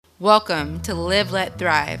Welcome to Live, Let,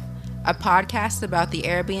 Thrive, a podcast about the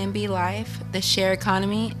Airbnb life, the share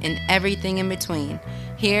economy, and everything in between.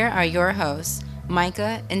 Here are your hosts,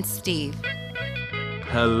 Micah and Steve.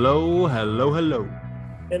 Hello.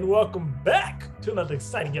 And welcome back to another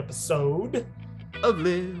exciting episode of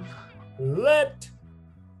Live, Let,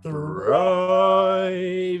 Thrive.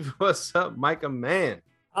 What's up, Micah, man?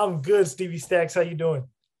 I'm good, Stevie Stacks. How you doing?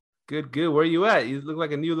 Good. Where you at? You look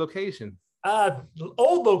like a new location.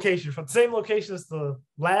 Old location from the same location as the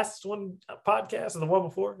last one podcast or the one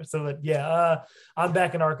before. So I'm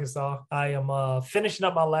back in Arkansas. I am finishing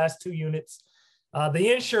up my last 2 units.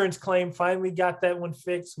 The insurance claim finally got that one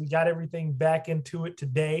fixed. We got everything back into it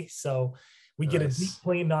today. So we get a deep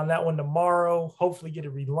clean on that one tomorrow, hopefully get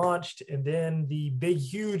it relaunched. And then the big,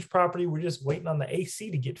 huge property, we're just waiting on the AC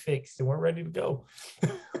to get fixed and we're ready to go.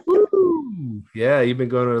 Woo! Yeah, you've been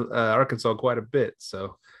going to Arkansas quite a bit.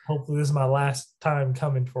 So hopefully this is my last time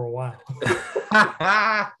coming for a while.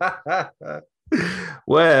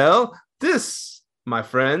 Well, this, my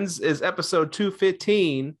friends, is episode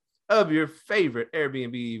 215 of your favorite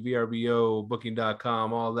Airbnb, VRBO,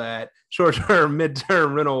 Booking.com, all that short-term,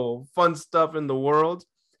 mid-term rental, fun stuff in the world.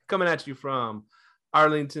 Coming at you from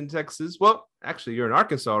Arlington, Texas. Well, actually, you're in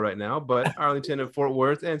Arkansas right now, but Arlington and Fort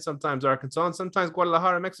Worth, and sometimes Arkansas, and sometimes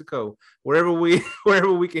Guadalajara, Mexico. Wherever we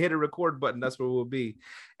can hit a record button, that's where we'll be.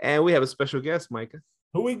 And we have a special guest, Micah.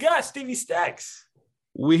 Who we got? Stevie Stacks.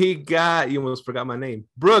 We got, you almost forgot my name,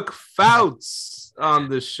 Brooke Fouts on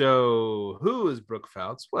the show. Who is Brooke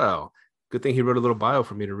Fouts? Well, good thing he wrote a little bio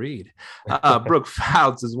for me to read. Brooke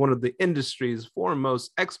Fouts is one of the industry's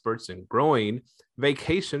foremost experts in growing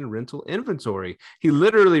vacation rental inventory. He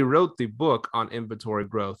literally wrote the book on inventory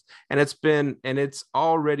growth, and it's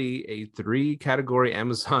already a 3-category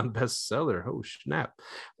Amazon bestseller. Oh snap!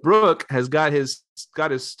 Brooke has got his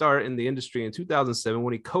start in the industry in 2007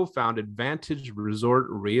 when he co-founded Vantage Resort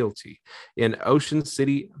Realty in Ocean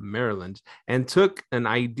City, Maryland, and took an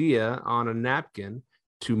idea on a napkin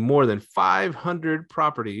to more than 500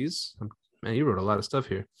 properties. Man, you wrote a lot of stuff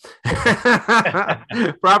here.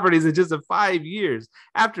 Properties in just 5 years.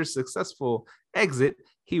 After successful exit,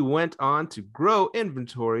 he went on to grow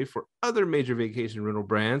inventory for other major vacation rental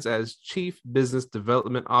brands as Chief Business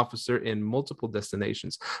Development Officer in multiple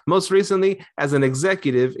destinations. Most recently, as an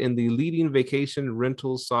executive in the leading vacation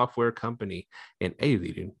rental software company and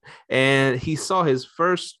he saw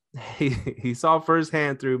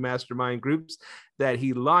firsthand through mastermind groups that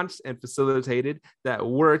he launched and facilitated that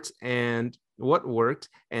worked and what worked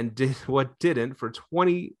and did what didn't for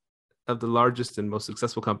 20 of the largest and most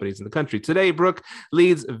successful companies in the country. Today, Brooke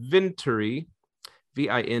leads Vintory,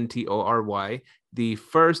 Vintory, the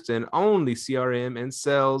first and only CRM and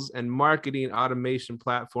sales and marketing automation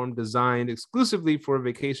platform designed exclusively for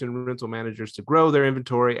vacation rental managers to grow their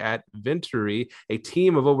inventory at Vintory. A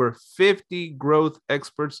team of over 50 growth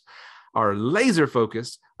experts are laser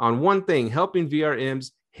focused on one thing: helping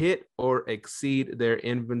VRMs hit or exceed their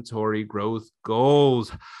inventory growth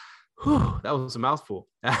goals. Whew, that was a mouthful.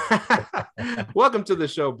 Welcome to the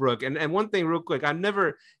show, Brooke. And one thing real quick, I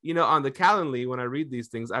never, on the Calendly, when I read these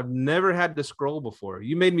things, I've never had to scroll before.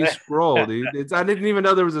 You made me scroll, dude. I didn't even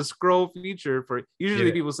know there was a scroll feature for,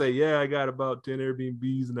 usually people say, yeah, I got about 10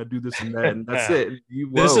 Airbnbs and I do this and that, and that's it.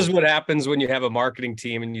 This is what happens when you have a marketing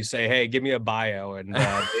team and you say, hey, give me a bio, and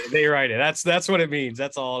they write it. That's what it means.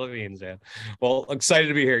 That's all it means, man. Well, excited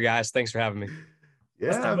to be here, guys. Thanks for having me.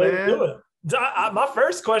 Yeah, man. My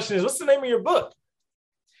first question is, what's the name of your book?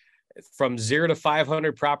 From 0 to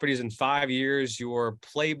 500 properties in 5 years, your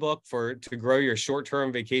playbook to grow your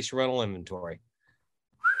short-term vacation rental inventory.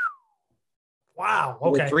 Wow.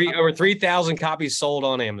 Okay. Over 3,000 copies sold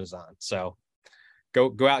on Amazon. So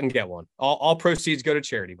go out and get one. All proceeds go to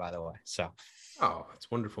charity, by the way. So. Oh, that's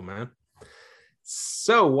wonderful, man.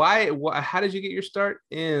 So how did you get your start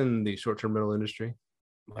in the short-term rental industry?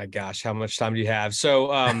 My gosh, how much time do you have? So,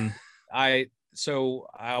 I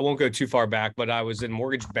won't go too far back, but I was in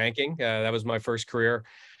mortgage banking. That was my first career.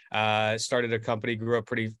 Started a company, grew up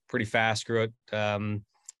pretty fast, and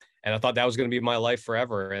I thought that was going to be my life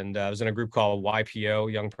forever. And I was in a group called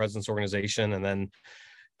YPO, Young Presidents Organization. And then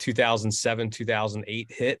 2007,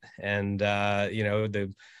 2008 hit, and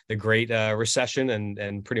the great recession,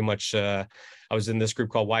 and pretty much I was in this group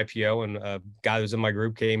called YPO, and a guy who was in my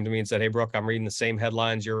group came to me and said, hey, Brooke, I'm reading the same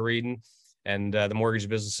headlines you're reading, and the mortgage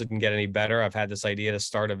business didn't get any better. I've had this idea to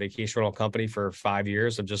start a vacation rental company for 5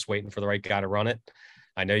 years. I'm just waiting for the right guy to run it.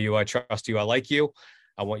 I know you, I trust you, I like you.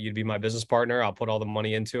 I want you to be my business partner. I'll put all the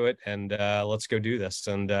money into it, and let's go do this.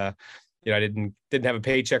 And I didn't have a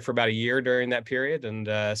paycheck for about a year during that period, and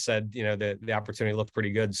said, the opportunity looked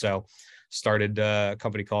pretty good. So started a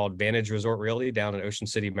company called Vantage Resort Realty down in Ocean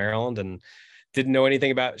City, Maryland, and didn't know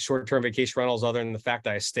anything about short-term vacation rentals other than the fact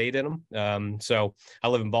that I stayed in them. So I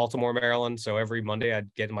live in Baltimore, Maryland. So every Monday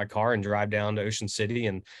I'd get in my car and drive down to Ocean City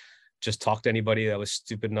and just talk to anybody that was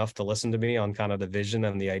stupid enough to listen to me on kind of the vision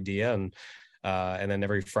and the idea. And then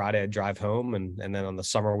every Friday I'd drive home, and then on the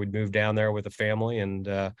summer we'd move down there with the family. And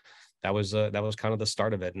that was kind of the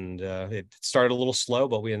start of it. And it started a little slow,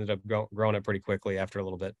 but we ended up growing it pretty quickly after a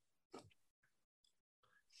little bit.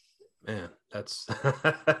 Man, that's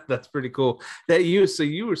that's pretty cool. So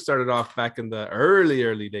you were started off back in the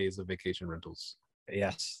early days of vacation rentals.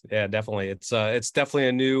 Yes, yeah, definitely. It's definitely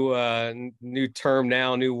a new term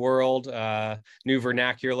now, new world, new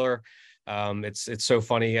vernacular. It's so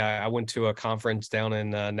funny. I went to a conference down in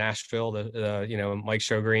Nashville, Mike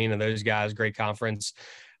Shogreen and those guys, great conference.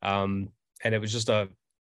 And it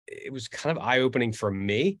was kind of eye-opening for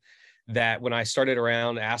me that when I started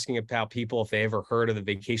around asking about people if they ever heard of the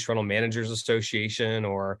Vacation Rental Managers Association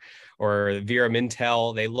or Vera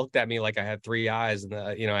Mintel, they looked at me like I had three eyes, and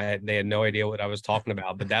they had no idea what I was talking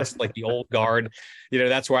about. But that's like the old guard,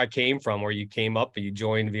 that's where I came from, where you came up and you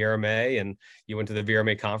joined VRMA and you went to the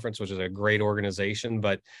VRMA conference, which is a great organization.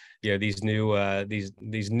 But these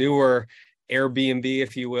newer Airbnb,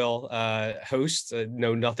 if you will, hosts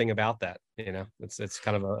know nothing about that. It's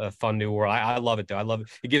kind of a fun new world. I love it though. I love it.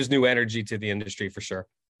 It gives new energy to the industry for sure.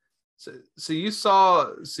 So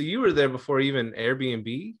you were there before even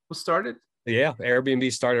Airbnb was started? Yeah,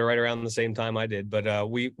 Airbnb started right around the same time I did, but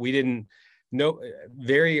we didn't know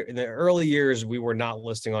in the early years, we were not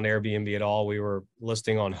listing on Airbnb at all. We were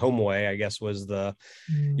listing on HomeAway, I guess was the,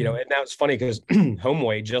 and that was funny because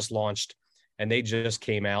HomeAway just launched and they just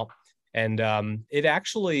came out. And it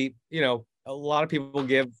actually, a lot of people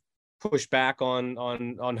give pushback on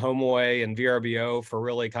HomeAway and VRBO for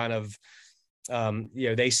really kind of,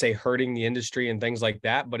 they say hurting the industry and things like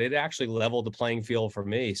that, but it actually leveled the playing field for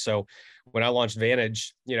me. So when I launched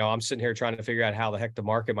Vantage, I'm sitting here trying to figure out how the heck to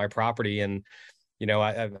market my property. And,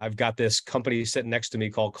 I've got this company sitting next to me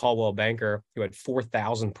called Coldwell Banker, who had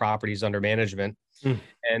 4,000 properties under management.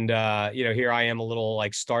 And, here I am, a little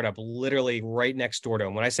like startup, literally right next door to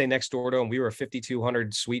them. When I say next door to them, we were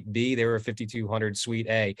 5,200 suite B, they were 5,200 suite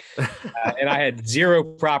A. And I had 0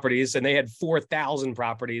 properties and they had 4,000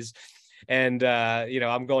 properties. And,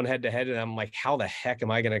 I'm going head to head and I'm like, how the heck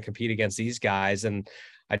am I going to compete against these guys? And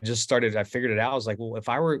I figured it out. I was like, well, if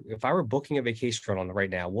I were booking a vacation rental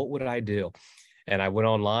right now, what would I do? And I went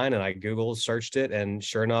online and I Googled, searched it. And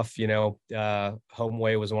sure enough,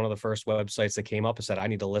 HomeAway was one of the first websites that came up and said, I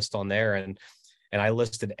need to list on there. And I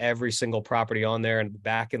listed every single property on there. And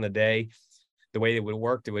back in the day, the way it would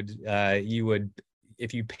work,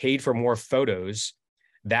 if you paid for more photos,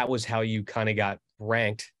 that was how you kind of got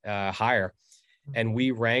ranked higher. And we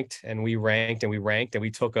ranked and we ranked and we ranked, and we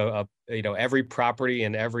took every property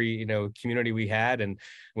and every, community we had, and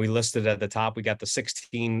we listed at the top. We got the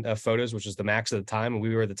 16 photos, which was the max at the time. And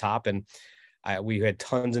we were at the top, and we had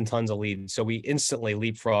tons and tons of leads. So we instantly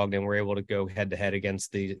leapfrogged and were able to go head to head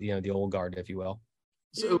against the old guard, if you will.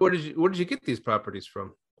 So where did you get these properties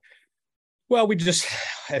from? Well, man,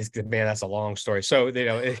 that's a long story. So,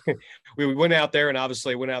 we went out there and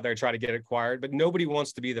obviously went out there to try to get acquired, but nobody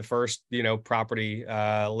wants to be the first, property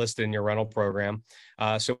listed in your rental program.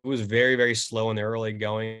 So it was very, very slow in the early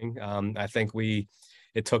going. I think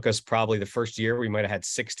it took us probably the first year, we might've had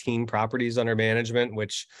 16 properties under management,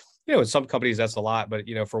 which, in some companies that's a lot, but,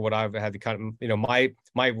 for what I've had to kind of,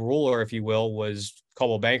 my ruler, if you will, was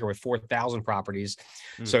Coldwell Banker with 4,000 properties.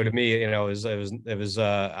 Mm-hmm. So to me,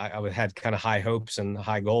 I had kind of high hopes and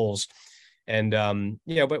high goals. And,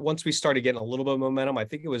 but once we started getting a little bit of momentum, I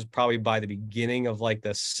think it was probably by the beginning of like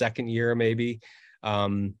the second year, maybe,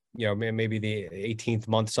 maybe the 18th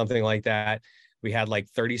month, something like that. We had like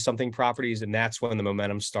 30 something properties, and that's when the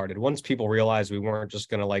momentum started. Once people realized we weren't just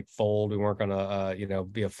going to like fold, we weren't going to,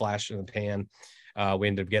 be a flash in the pan. We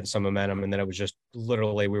ended up getting some momentum, and then it was just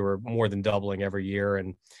literally, we were more than doubling every year.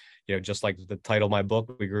 And, just like the title of my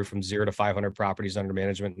book, we grew from 0 to 500 properties under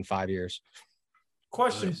management in 5 years.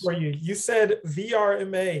 Question for you. You said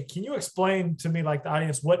VRMA. Can you explain to me, like the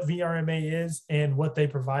audience, what VRMA is and what they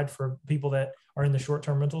provide for people that are in the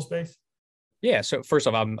short-term rental space? Yeah. So first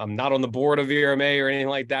off, I'm not on the board of VRMA or anything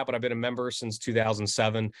like that, but I've been a member since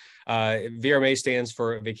 2007. VRMA stands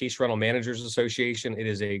for Vacation Rental Managers Association. It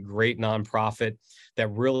is a great nonprofit that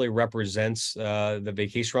really represents the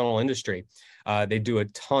vacation rental industry. They do a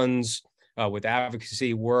tons with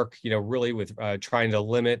advocacy work, really with trying to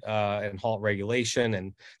limit and halt regulation,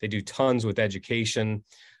 and they do tons with education,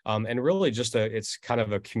 and really just it's kind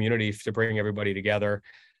of a community to bring everybody together.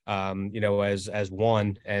 as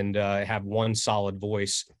one and have one solid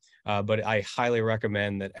voice. But I highly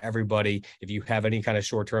recommend that everybody, if you have any kind of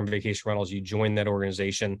short-term vacation rentals, you join that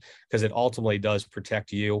organization, because it ultimately does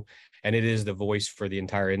protect you, and it is the voice for the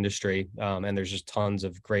entire industry. And there's just tons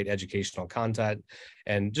of great educational content,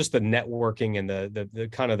 and just the networking and the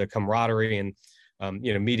kind of the camaraderie and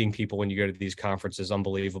meeting people when you go to these conferences,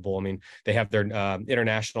 unbelievable. I mean, they have their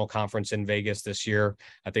international conference in Vegas this year.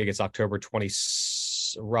 I think it's October 20,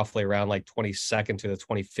 roughly around like 22nd to the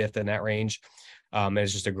 25th, in that range. And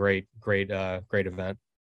it's just a great event.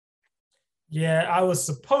 Yeah, I was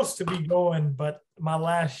supposed to be going, but my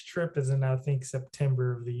last trip is in, I think,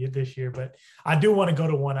 September of this year. But I do want to go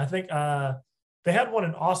to one. I think they had one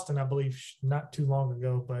in Austin, I believe, not too long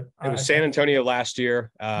ago. But it was San Antonio last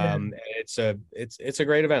year. Yeah. It's a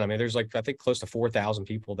great event. I mean, there's like, I think, close to 4,000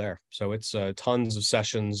 people there. So it's tons of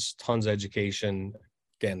sessions, tons of education.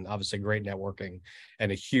 Again, obviously great networking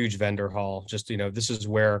and a huge vendor hall. Just, this is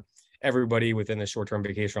where everybody within the short-term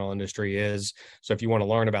vacation rental industry is. So if you want to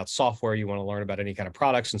learn about software, you want to learn about any kind of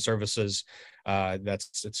products and services,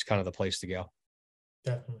 it's kind of the place to go.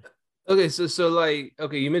 Definitely. Okay, so like,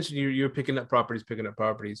 okay, you mentioned you're picking up properties.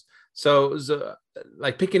 So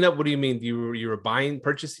like picking up, what do you mean? You were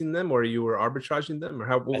purchasing them, or you were arbitraging them,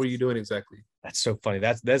 or what were you doing exactly? That's so funny.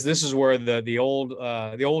 This is where the old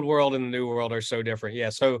world and the new world are so different. Yeah.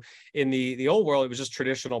 So in the old world, it was just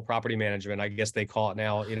traditional property management. I guess they call it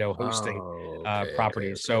now, hosting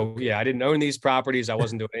properties. So yeah, I didn't own these properties. I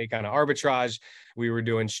wasn't doing any kind of arbitrage. We were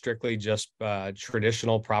doing strictly just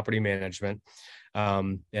traditional property management.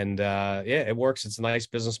 It works. It's a nice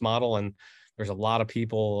business model, and there's a lot of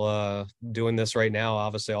people doing this right now,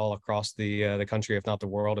 obviously all across the country, if not the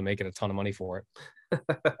world, and making a ton of money for it.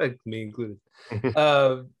 Me included.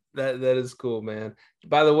 That is cool, man.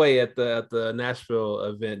 By the way, at the Nashville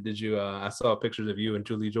event, did you? I saw pictures of you and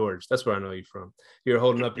Julie George. That's where I know you from. You're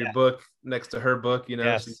holding up your book next to her book.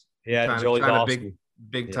 Yes. Yeah, Julie's awesome.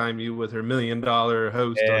 Big time you with her $1 million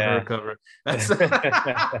host on her cover.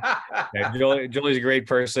 Julie's a great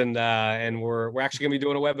person, and we're actually gonna be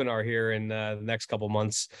doing a webinar here in the next couple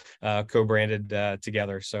months, co-branded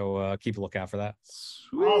together. So keep a lookout for that.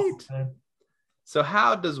 Sweet. Awesome. So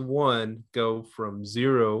how does one go from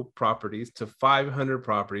 0 properties to 500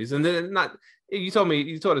 properties? And then you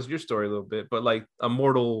told us your story a little bit, but like a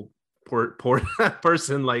mortal poor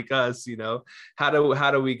person like us, how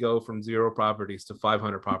do we go from 0 properties to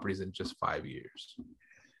 500 properties in just 5 years?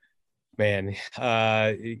 Man,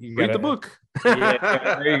 read the book.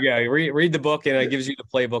 Yeah, there you go. Read the book, and it gives you the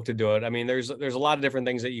playbook to do it. I mean, there's a lot of different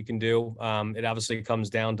things that you can do. It obviously comes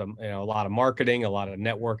down to a lot of marketing, a lot of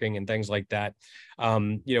networking, and things like that.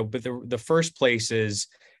 But the first place is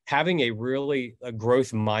having a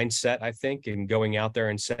growth mindset, I think, and going out there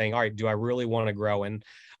and saying, all right, do I really want to grow? And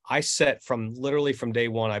I set from day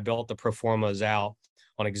one, I built the pro formas out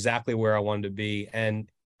on exactly where I wanted to be. And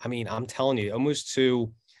I mean, I'm telling you, almost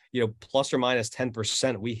to, plus or minus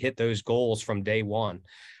 10%, we hit those goals from day one.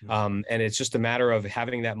 And it's just a matter of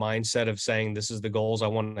having that mindset of saying, this is the goals I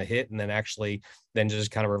want to hit. And then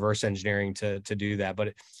just kind of reverse engineering to do that.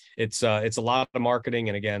 But it's a lot of marketing,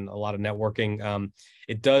 and again, a lot of networking.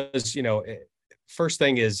 It does, first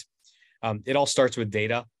thing is, it all starts with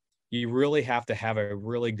data. You really have to have a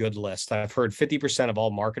really good list. I've heard 50% of all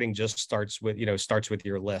marketing just starts with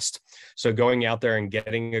your list. So going out there and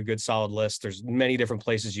getting a good solid list, there's many different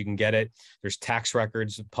places you can get it. There's tax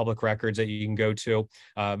records, public records that you can go to.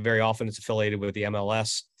 Very often it's affiliated with the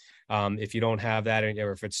MLS. If you don't have that,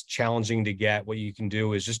 or if it's challenging to get, what you can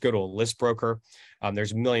do is just go to a list broker.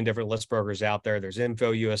 There's a million different list brokers out there. There's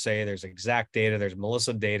Info USA, there's Exact Data, there's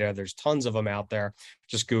Melissa Data, there's tons of them out there.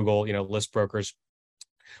 Just Google, list brokers.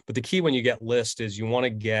 But the key when you get list is you want to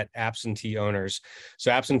get absentee owners.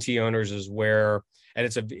 So absentee owners is where, and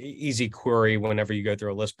it's an easy query whenever you go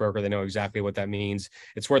through a list broker, they know exactly what that means.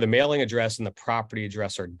 It's where the mailing address and the property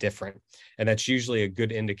address are different. And that's usually a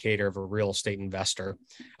good indicator of a real estate investor.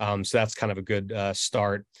 So that's kind of a good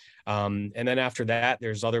start. And then after that,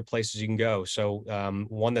 there's other places you can go. So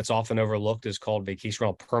one that's often overlooked is called vacation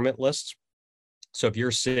rental permit lists. So if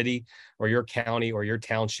your city or your county or your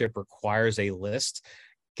township requires a list,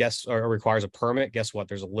 or requires a permit, guess what?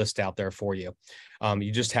 There's a list out there for you.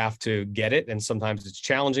 You just have to get it. And sometimes it's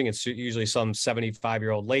challenging. It's usually some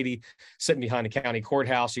 75-year-old lady sitting behind a county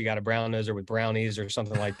courthouse. You got a brown noser with brownies or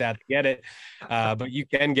something like that to get it. But you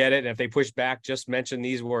can get it. And if they push back, just mention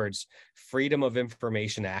these words: Freedom of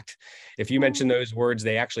Information Act. If you mention those words,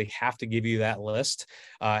 they actually have to give you that list.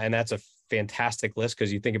 And that's a fantastic list,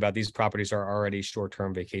 because you think about these properties are already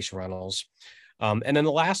short-term vacation rentals. And then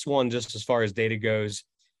the last one, just as far as data goes,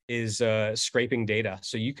 is scraping data.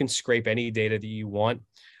 So you can scrape any data that you want.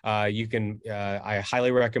 I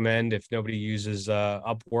highly recommend, if nobody uses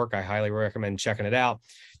Upwork, I highly recommend checking it out.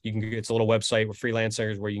 It's a little website with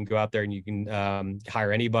freelancers where you can go out there and you can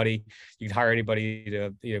hire anybody. You can hire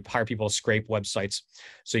anybody to hire people to scrape websites.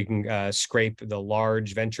 So you can scrape the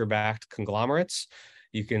large venture-backed conglomerates.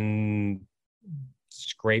 You can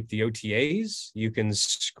scrape the OTAs. You can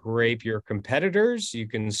scrape your competitors. You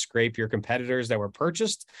can scrape your competitors that were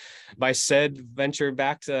purchased by said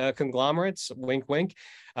venture-backed conglomerates. Wink, wink.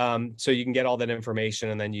 So you can get all that information,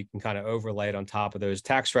 and then you can kind of overlay it on top of those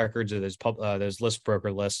tax records or those list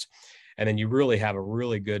broker lists. And then you really have a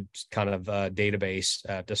really good kind of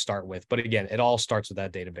database to start with. But again, it all starts with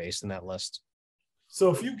that database and that list. So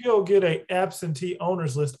if you go get an absentee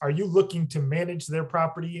owners list, are you looking to manage their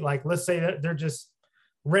property? Like, let's say that they're just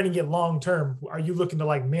renting it long-term. Are you looking to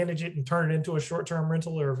like manage it and turn it into a short-term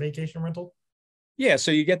rental or a vacation rental? Yeah,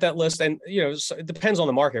 so you get that list, and so it depends on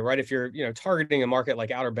the market, right? If you're targeting a market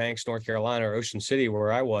like Outer Banks, North Carolina, or Ocean City,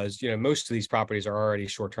 where I was, most of these properties are already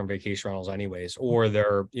short-term vacation rentals anyways, or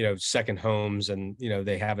they're second homes, and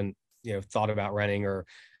they haven't thought about renting, or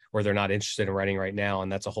they're not interested in renting right now,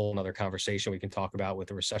 and that's a whole nother conversation we can talk about with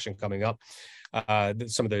the recession coming up.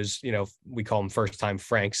 Some of those, we call them first-time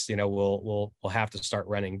Franks, will have to start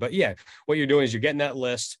renting. But yeah, what you're doing is you're getting that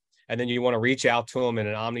list. And then you want to reach out to them in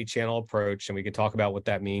an omni-channel approach, and we can talk about what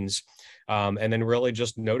that means. And then really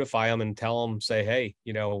just notify them and tell them, say, hey,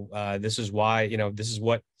 this is why, this is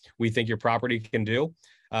what we think your property can do.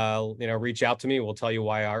 Reach out to me. We'll tell you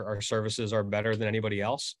why our services are better than anybody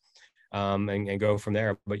else, and go from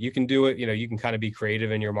there. But you can do it. You can kind of be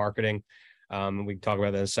creative in your marketing. We can talk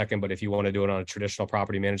about that in a second. But if you want to do it on a traditional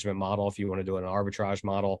property management model, if you want to do an arbitrage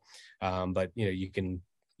model, but you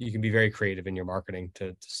can be very creative in your marketing,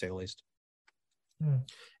 to say the least.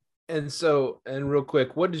 And so, and real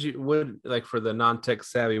quick, what like for the non-tech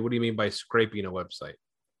savvy, what do you mean by scraping a website?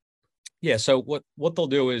 Yeah. So what they'll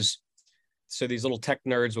do is, so these little tech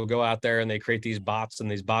nerds will go out there and they create these bots, and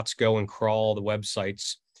these bots go and crawl the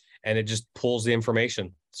websites, and it just pulls the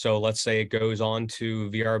information. So let's say it goes on to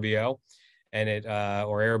VRBO and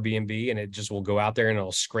or Airbnb, and it just will go out there and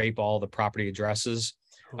it'll scrape all the property addresses.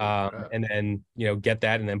 And then, get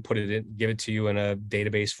that and then put it in, give it to you in a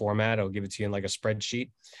database format. I'll give it to you in like a spreadsheet.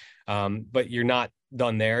 But you're not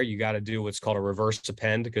done there. You got to do what's called a reverse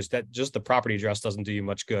append, because that just the property address doesn't do you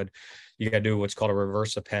much good. You got to do what's called a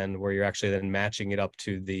reverse append, where you're actually then matching it up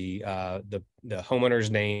to the homeowner's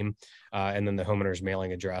name, and then the homeowner's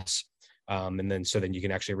mailing address. And then you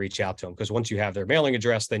can actually reach out to them, because once you have their mailing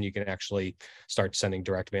address, then you can actually start sending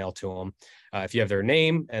direct mail to them. If you have their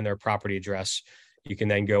name and their property address, you can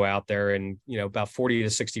then go out there and, about 40 to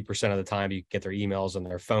 60% of the time you get their emails and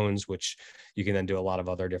their phones, which you can then do a lot of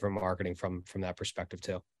other different marketing from that perspective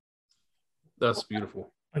too. That's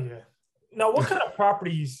beautiful. Okay. Now, what kind of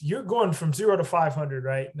properties you're going from 0 to 500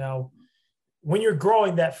 right now? When you're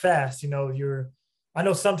growing that fast, I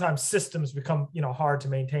know sometimes systems become, hard to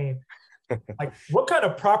maintain. Like, what kind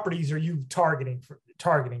of properties are you targeting?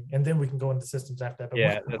 And then we can go into systems after that. But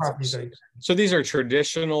yeah, what kind of properties are you? So these are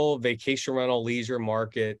traditional vacation rental, leisure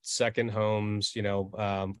market, second homes, kind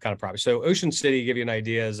of properties. So Ocean City, to give you an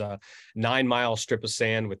idea, is a 9-mile strip of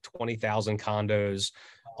sand with 20,000 condos,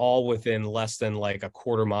 all within less than like a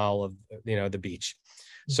quarter mile of the beach.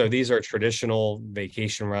 So these are traditional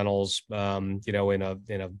vacation rentals, in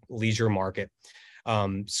a leisure market.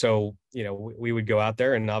 So, we would go out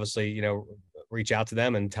there and obviously, reach out to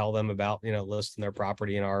them and tell them about, listing their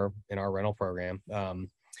property in our rental program.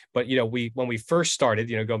 But, when we first started,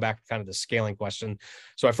 going back to kind of the scaling question.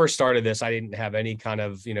 So I first started this, I didn't have any kind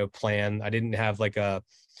of, plan. I didn't have like a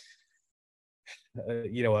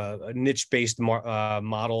niche-based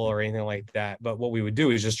model or anything like that. But what we would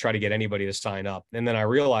do is just try to get anybody to sign up. And then I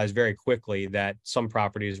realized very quickly that some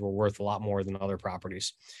properties were worth a lot more than other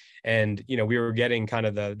properties. And, we were getting kind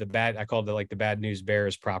of the bad, I called it like the bad news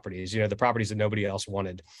bears properties, the properties that nobody else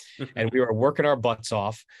wanted. And we were working our butts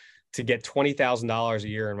off to get $20,000 a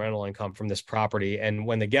year in rental income from this property. And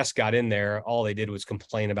when the guests got in there, all they did was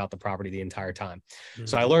complain about the property the entire time. Mm-hmm.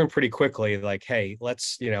 So I learned pretty quickly, like, hey,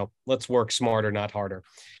 let's work smarter, not harder.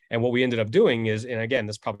 And what we ended up doing is, and again,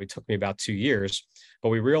 this probably took me about 2 years, but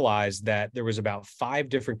we realized that there was about 5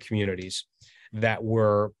 different communities that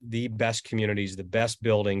were the best communities, the best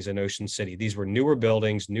buildings in Ocean City. These were newer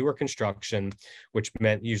buildings, newer construction, which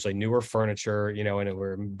meant usually newer furniture, and it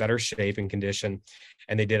were in better shape and condition.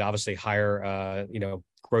 And they did obviously higher,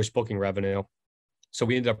 gross booking revenue. So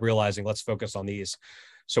we ended up realizing, let's focus on these.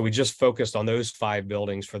 So we just focused on those 5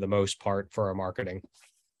 buildings for the most part for our marketing.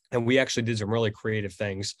 And we actually did some really creative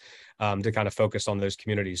things to kind of focus on those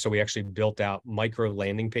communities. So we actually built out micro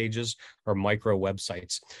landing pages or micro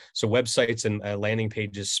websites. So websites and landing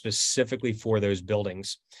pages specifically for those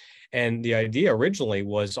buildings. And the idea originally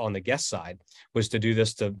was on the guest side was to do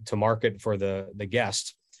this to market for the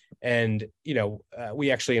guest. And,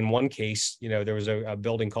 we actually, in one case, there was a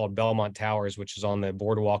building called Belmont Towers, which is on the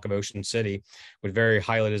boardwalk of Ocean City, was very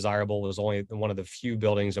highly desirable. It was only one of the few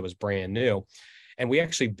buildings that was brand new. And we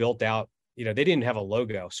actually built out, they didn't have a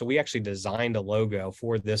logo. So we actually designed a logo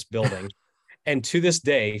for this building. And to this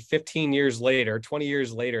day, 15 years later, 20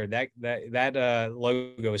 years later, that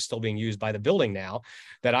logo is still being used by the building now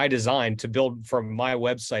that I designed to build from my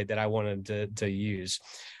website that I wanted to use.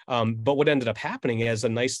 But what ended up happening is a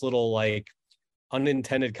nice little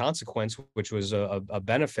unintended consequence, which was a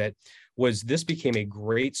benefit, was this became a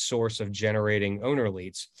great source of generating owner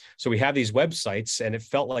leads. So we have these websites, and it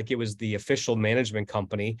felt like it was the official management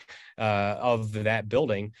company of that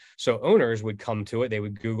building. So owners would come to it, they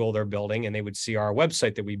would Google their building, and they would see our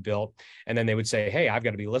website that we built, and then they would say, hey, I've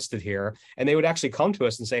got to be listed here. And they would actually come to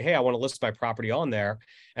us and say, hey, I want to list my property on there.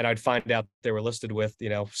 And I'd find out they were listed with,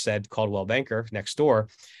 said Coldwell Banker next door.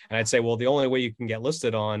 And I'd say, well, the only way you can get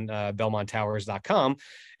listed on BelmontTowers.com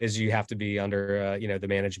is you have to be under, the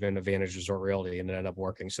management of Vantage Resort Realty, and it ended up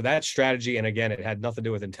working. So that strategy, and again, it had nothing to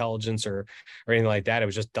do with intelligence or anything like that. It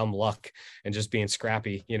was just dumb luck and just being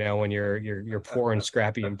scrappy, when you're poor and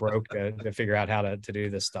scrappy and broke to figure out how to do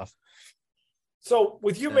this stuff. So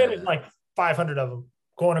with you managing 500 of them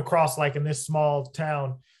going across in this small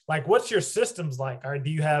town, what's your systems like? Or do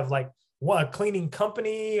you have a cleaning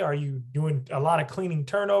company? Are you doing a lot of cleaning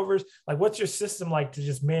turnovers? What's your system like to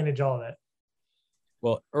just manage all that?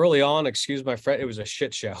 Well, early on, excuse my friend, it was a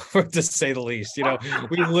shit show, to say the least.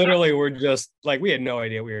 We literally were just we had no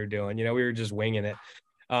idea what we were doing. We were just winging it.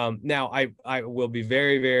 Now, I will be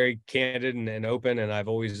very, very candid and open, and I've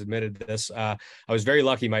always admitted this. I was very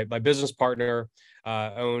lucky. My business partner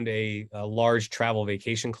owned a large travel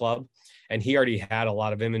vacation club, and he already had a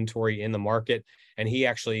lot of inventory in the market. And he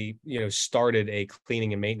actually, started a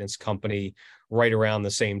cleaning and maintenance company right around the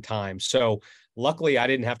same time. So luckily, I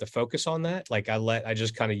didn't have to focus on that. I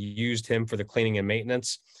just kind of used him for the cleaning and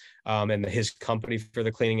maintenance, and his company for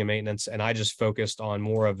the cleaning and maintenance. And I just focused on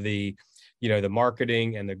more of the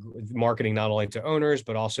marketing, and the marketing not only to owners,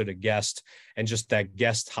 but also to guests, and just that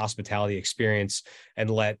guest hospitality experience, and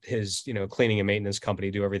let his, cleaning and maintenance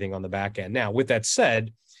company do everything on the back end. Now, with that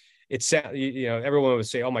said, it's, everyone would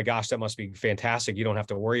say, oh my gosh, that must be fantastic. You don't have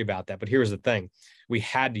to worry about that. But here's the thing. We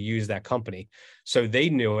had to use that company. So they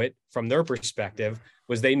knew it from their perspective,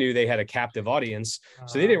 was they knew they had a captive audience.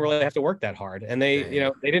 So they didn't really have to work that hard. And they,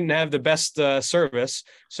 they didn't have the best service.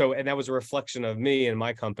 So, and that was a reflection of me and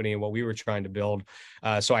my company and what we were trying to build.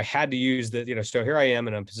 So I had to use so here I am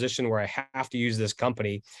in a position where I have to use this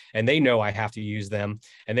company, and they know I have to use them,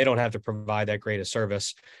 and they don't have to provide that great a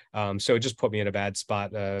service. So it just put me in a bad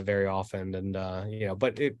spot very often. And,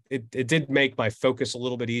 but it did make my focus a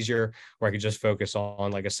little bit easier, where I could just focus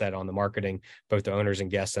on, like I said, on the marketing, both the owners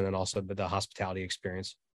and guests, and then also the hospitality experience.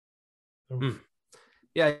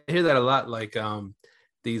 Yeah, I hear that a lot.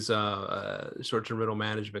 These short-term rental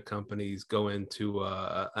management companies go into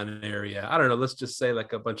an area, I don't know, let's just say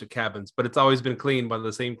a bunch of cabins, but it's always been cleaned by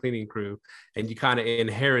the same cleaning crew, and you kind of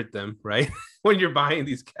inherit them, right? when you're buying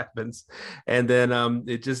these cabins, and then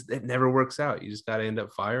it never works out. You just got to end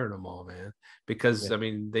up firing them all, man, because I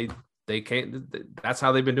mean they can't, that's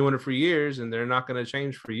how they've been doing it for years, and they're not going to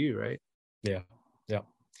change for you, right? Yeah.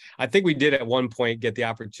 I think we did at one point get the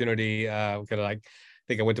opportunity, I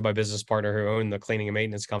think I went to my business partner who owned the cleaning and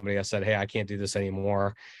maintenance company. I said, hey, I can't do this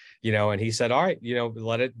anymore. And he said, all right,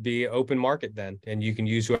 let it be open market then, and you can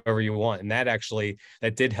use whoever you want. And that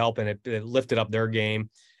did help, and it lifted up their game,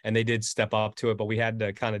 and they did step up to it, but we had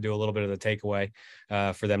to kind of do a little bit of the takeaway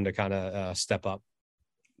for them to kind of step up.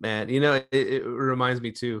 Man, it reminds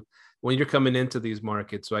me too, when you're coming into these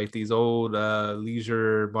markets, right? These old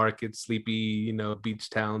leisure markets, sleepy, beach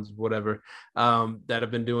towns, whatever, that have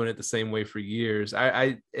been doing it the same way for years.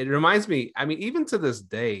 It reminds me, I mean, even to this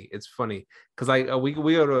day, it's funny because we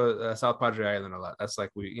go to South Padre Island a lot. That's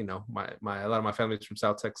we, a lot of my family's from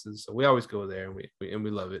South Texas, so we always go there, and we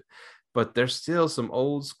love it. But there's still some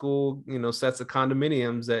old school, sets of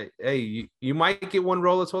condominiums that, hey, you might get one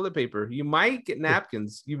roll of toilet paper. You might get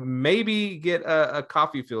napkins. You maybe get a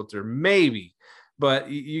coffee filter, maybe.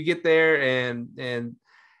 But you get there and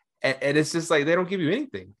it's just they don't give you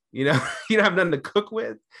anything. You don't have nothing to cook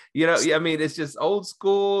with. I mean, it's just old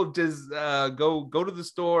school. Just go to the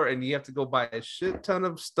store, and you have to go buy a shit ton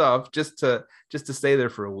of stuff just to stay there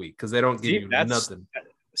for a week, because they don't give you nothing.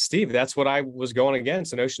 Steve, that's what I was going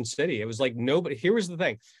against in Ocean City. It was like nobody. Here was the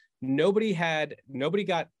thing: nobody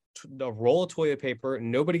got a roll of toilet paper.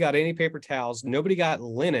 Nobody got any paper towels. Nobody got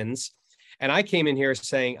linens. And I came in here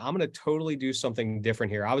saying, I'm going to totally do something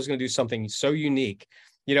different here. I was going to do something so unique,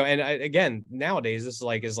 and again, nowadays, this is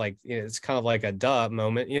like, it's kind of like a duh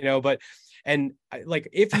moment, but, and like,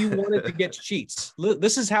 if you wanted to get sheets,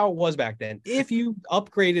 this is how it was back then. If you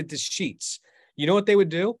upgraded to sheets, you know what they would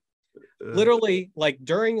do? Literally, like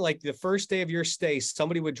during like the first day of your stay,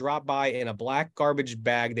 somebody would drop by in a black garbage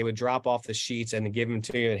bag. They would drop off the sheets and give them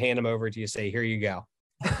to you and hand them over to you. Say, here you go.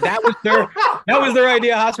 That was their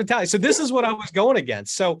idea of hospitality. So this is what I was going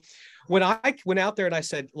against. So when I went out there and I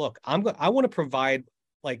said, look, I want to provide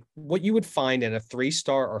like what you would find in a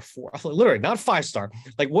 3-star or 4, literally not 5-star,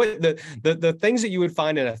 like what the things that you would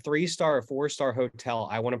find in a 3-star or 4-star hotel,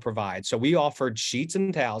 I want to provide. So we offered sheets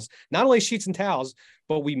and towels, not only sheets and towels,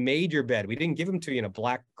 but we made your bed. We didn't give them to you in a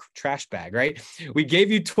black trash bag, right? We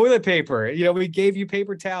gave you toilet paper, we gave you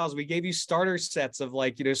paper towels. We gave you starter sets of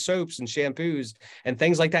like, soaps and shampoos and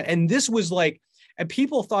things like that. And this was like, and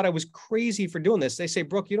people thought I was crazy for doing this. They say,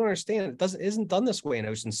 Brooke, you don't understand. It isn't done this way in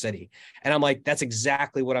Ocean City. And I'm like, that's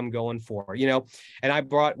exactly what I'm going for,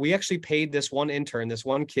 And we actually paid this one intern, this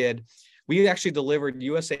one kid. We actually delivered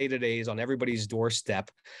USA Today's on everybody's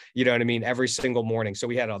doorstep, every single morning. So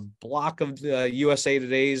we had a block of USA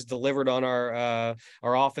Today's delivered on our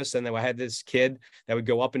office. And then I had this kid that would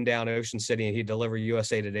go up and down Ocean City and he'd deliver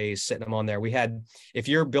USA Today's, sitting them on there. We had, if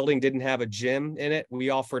your building didn't have a gym in it, we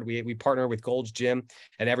partnered with Gold's Gym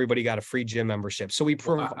and everybody got a free gym membership. So we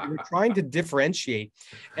were trying to differentiate.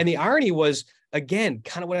 And the irony was, again,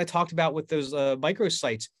 kind of what I talked about with those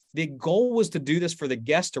microsites. The goal was to do this for the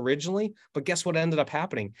guest originally, but guess what ended up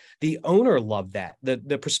happening? The owner loved that,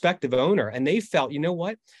 the prospective owner, and they felt, you know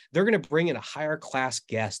what? They're going to bring in a higher class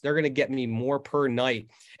guest. They're going to get me more per night.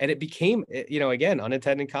 And it became, again,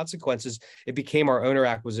 unintended consequences. It became our owner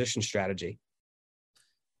acquisition strategy.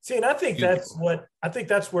 See, and I think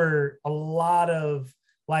that's where a lot of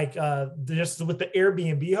like just with the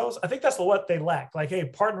Airbnb hosts, I think that's what they lack. Like,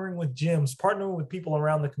 hey, partnering with gyms, partnering with people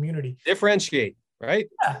around the community. Differentiate. Right.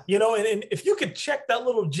 Yeah. And if you could check that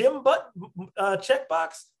little gym button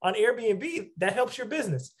checkbox on Airbnb, that helps your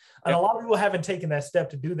business. And a lot of people haven't taken that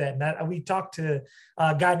step to do that. And we talked to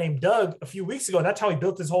a guy named Doug a few weeks ago, and that's how he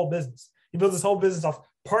built his whole business. He built his whole business off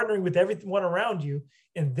partnering with everyone around you.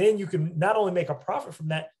 And then you can not only make a profit from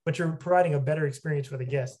that, but you're providing a better experience for the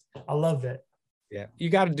guest. I love that. Yeah, you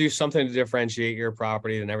got to do something to differentiate your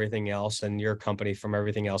property and everything else and your company from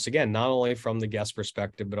everything else. Again, not only from the guest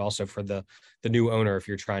perspective, but also for the new owner if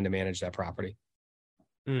you're trying to manage that property.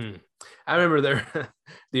 I remember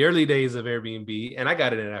the early days of Airbnb, and I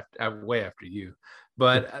got it in way after you.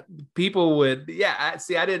 But people would, I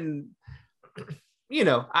didn't.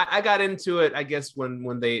 I got into it, I guess,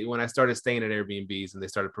 when I started staying at Airbnbs and they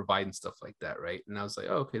started providing stuff like that, right? And I was like,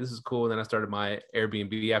 oh, okay, this is cool. And then I started my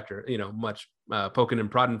Airbnb after, much poking and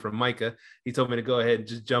prodding from Micah. He told me to go ahead and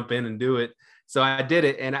just jump in and do it. So I did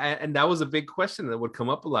it. And that was a big question that would come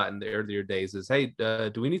up a lot in the earlier days is, hey,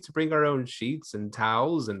 do we need to bring our own sheets and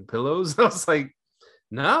towels and pillows? I was like,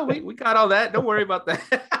 no, we got all that. Don't worry about that.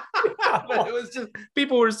 But it was just,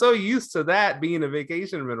 people were so used to that being a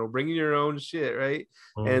vacation rental, bringing your own shit, right?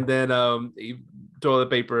 And then toilet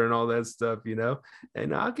paper and all that stuff,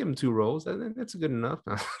 and I'll give them 2 rolls and that's good enough.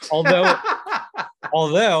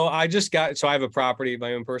 Although I just I have a property,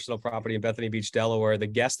 my own personal property in Bethany Beach, Delaware. The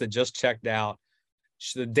guest that just checked out,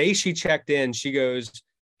 the day she checked in, she goes,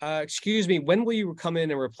 excuse me, when will you come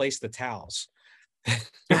in and replace the towels?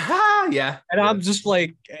 Yeah. And I'm just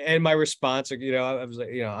like, and my response, I was like,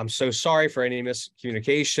 I'm so sorry for any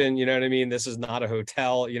miscommunication. You know what I mean? This is not a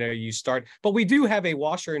hotel. But we do have a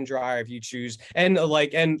washer and dryer if you choose, and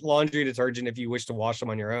laundry detergent if you wish to wash them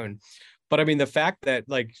on your own. But I mean, the fact that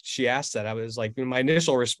like she asked that, I was like, my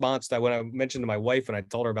initial response that when I mentioned to my wife and I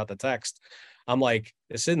told her about the text, I'm like,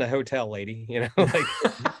 this isn't a hotel, lady. Like.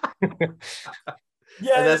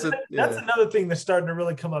 That's another thing that's starting to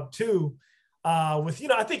really come up too.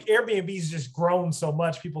 I think Airbnb's just grown so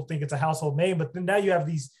much. People think it's a household name, but then now you have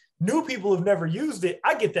these new people who've never used it.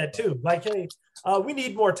 I get that too. Like, hey, we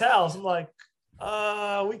need more towels. I'm like,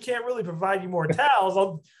 we can't really provide you more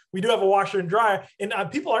towels. We do have a washer and dryer. And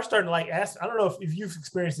people are starting to like ask, I don't know if you've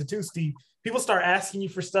experienced it too, Steve. People start asking you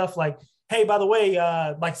for stuff like, hey, by the way,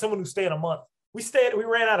 like someone who stayed a month, we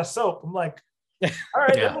ran out of soap. I'm like, all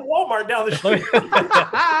right, there's a Walmart down the street.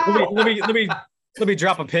 Let me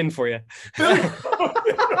drop a pin for you.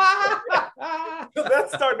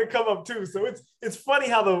 That's starting to come up too. So it's funny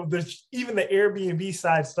how even the Airbnb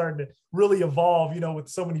side starting to really evolve, with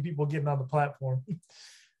so many people getting on the platform.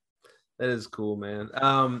 That is cool, man.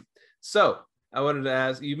 So I wanted to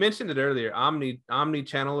ask, you mentioned it earlier,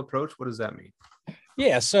 omni-channel approach. What does that mean?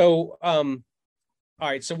 Yeah. So, all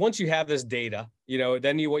right. So once you have this data,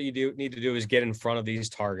 then what you need to do is get in front of these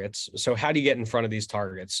targets. So how do you get in front of these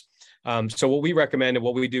targets? So what we recommend and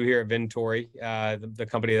what we do here at Vintory, the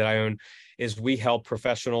company that I own, is we help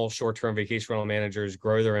professional short-term vacation rental managers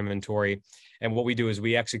grow their inventory. And what we do is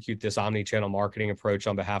we execute this omni-channel marketing approach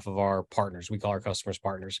on behalf of our partners. We call our customers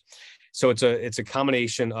partners. So it's a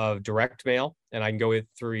combination of direct mail, and I can go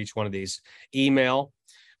through each one of these. Email,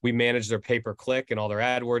 we manage their pay-per-click and all their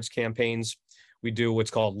AdWords campaigns. We do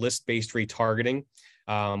what's called list-based retargeting.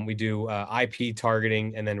 We do IP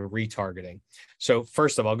targeting and then retargeting. So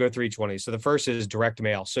first of all, I'll go through each one of these. So the first is direct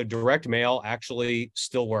mail. So direct mail actually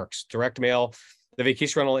still works. Direct mail, the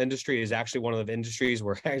vacation rental industry is actually one of the industries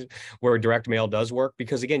where direct mail does work,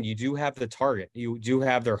 because again, you do have the target, you do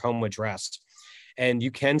have their home address, and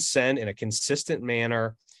you can send in a consistent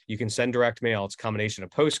manner. You can send direct mail. It's a combination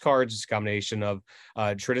of postcards. It's a combination of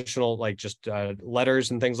traditional, like just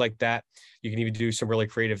letters and things like that. You can even do some really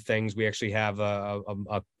creative things. We actually have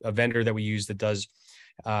a vendor that we use that does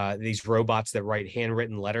these robots that write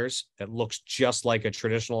handwritten letters that looks just like a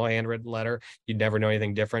traditional handwritten letter. You'd never know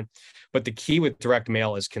anything different. But the key with direct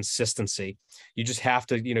mail is consistency. You just have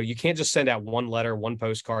to, you can't just send out one letter, one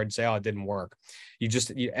postcard and say, oh, it didn't work.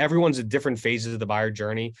 Everyone's at different phases of the buyer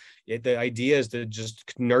journey. The idea is to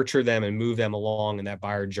just nurture them and move them along in that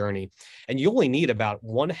buyer journey. And you only need about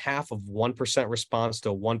 1/2 of 1% response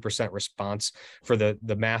to 1% response for the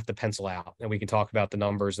math to pencil out. And we can talk about the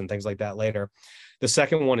numbers and things like that later. The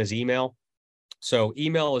second one is email. So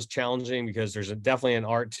email is challenging because there's definitely an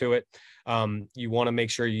art to it. You want to make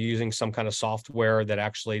sure you're using some kind of software that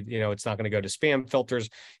actually, it's not going to go to spam filters.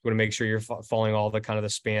 You want to make sure you're following all the kind of the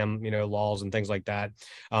spam, laws and things like that.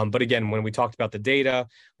 But again, when we talked about the data,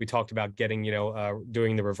 we talked about getting,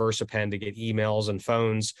 doing the reverse append to get emails and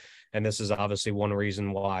phones. And this is obviously one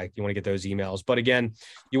reason why you want to get those emails. But again,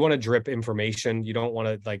 you want to drip information. You don't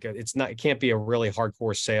want to it can't be a really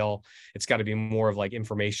hardcore sale. It's got to be more of like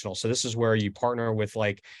informational. So this is where you partner with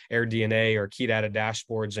like AirDNA or Key Data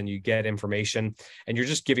dashboards, and you get information, and you're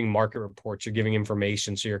just giving market reports. You're giving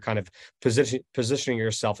information. So you're kind of positioning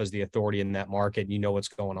yourself as the authority in that market. You know what's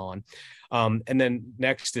going on. And then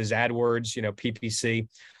next is AdWords, PPC.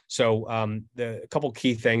 So a couple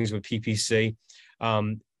key things with PPC.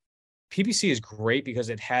 PPC is great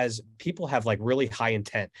because people have like really high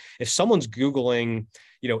intent. If someone's Googling,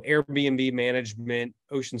 Airbnb management,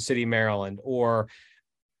 Ocean City, Maryland, or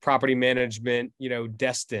property management,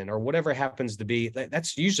 Destin, or whatever it happens to be,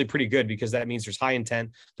 that's usually pretty good because that means there's high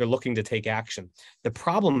intent. They're looking to take action. The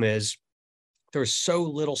problem is there's so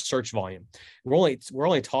little search volume. We're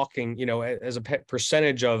only talking, as a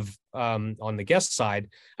percentage of on the guest side.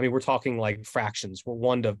 I mean, we're talking like fractions. We're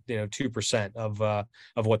 1 to 2%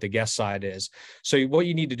 of what the guest side is. So what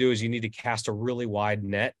you need to do is you need to cast a really wide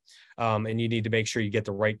net, and you need to make sure you get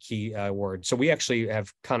the right key word. So we actually have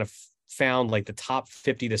kind of found like the top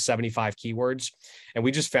 50 to 75 keywords, and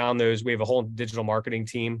we just found those. We have a whole digital marketing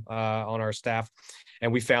team on our staff.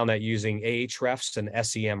 And we found that using Ahrefs and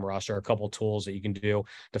SEMrush are a couple of tools that you can do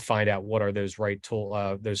to find out what are those right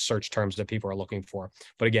those search terms that people are looking for.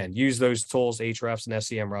 But again, use those tools, Ahrefs and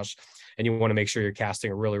SEMrush, and you want to make sure you're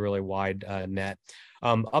casting a really, really wide net.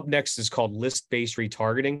 Up next is called list-based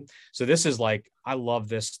retargeting. So this is I love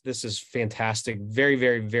this. This is fantastic. Very,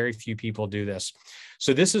 very, very few people do this.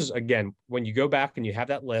 So this is, again, when you go back and you have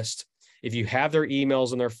that list, if you have their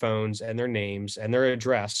emails and their phones and their names and their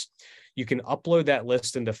address, you can upload that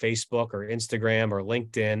list into Facebook or Instagram or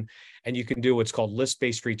LinkedIn, and you can do what's called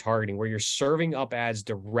list-based retargeting, where you're serving up ads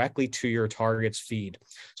directly to your target's feed.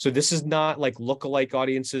 So this is not like lookalike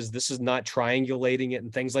audiences. This is not triangulating it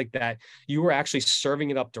and things like that. You are actually serving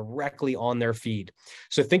it up directly on their feed.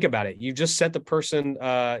 So think about it. You just sent the person,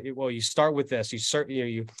 you start with this.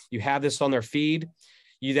 You have this on their feed.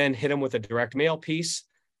 You then hit them with a direct mail piece.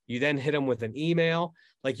 You then hit them with an email.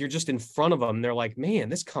 Like you're just in front of them. They're like, man,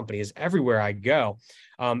 this company is everywhere I go.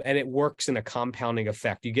 And it works in a compounding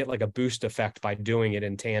effect. You get like a boost effect by doing it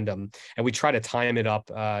in tandem. And we try to time it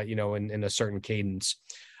up, in a certain cadence.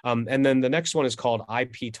 And then the next one is called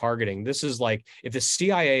IP targeting. This is like, if the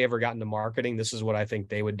CIA ever got into marketing, this is what I think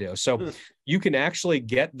they would do. So you can actually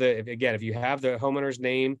get if you have the homeowner's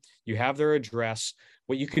name, you have their address,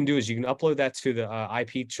 what you can do is you can upload that to the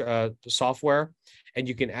IP software, and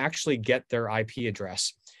you can actually get their IP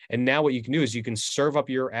address. And now what you can do is you can serve up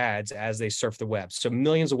your ads as they surf the web. So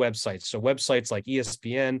millions of websites. So websites like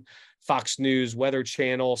ESPN, Fox News, Weather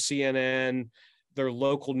Channel, CNN, their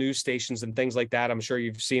local news stations and things like that. I'm sure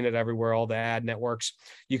you've seen it everywhere, all the ad networks.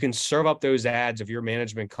 You can serve up those ads of your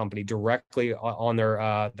management company directly on their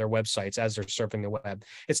websites as they're surfing the web.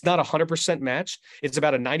 It's not 100% match. It's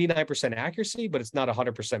about a 99% accuracy, but it's not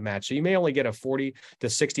 100% match. So you may only get a 40 to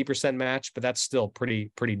 60% match, but that's still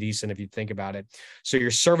pretty decent if you think about it. So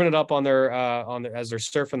you're serving it up on their as they're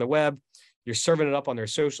surfing the web. You're serving it up on their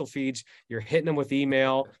social feeds. You're hitting them with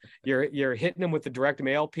email. You're hitting them with the direct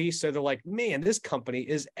mail piece. So they're like, man, this company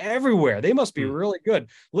is everywhere. They must be really good.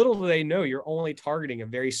 Little do they know you're only targeting a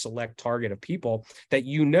very select target of people that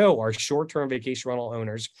you know are short-term vacation rental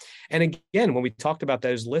owners. And again, when we talked about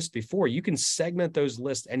those lists before, you can segment those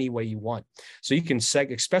lists any way you want. So you can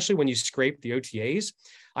especially when you scrape the OTAs,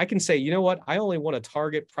 I can say, you know what? I only want to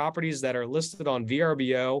target properties that are listed on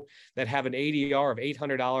VRBO that have an ADR of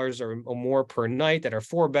 $800 or more per night, that are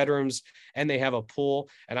 4 bedrooms, and they have a pool.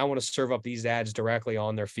 And I want to serve up these ads directly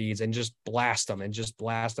on their feeds and just blast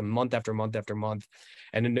them month after month after month.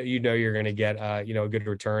 And then you're going to get a good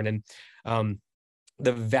return. And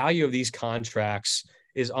the value of these contracts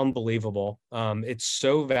is unbelievable. It's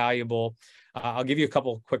so valuable. I'll give you a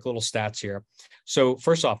couple quick little stats here. So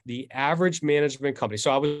first off, the average management company.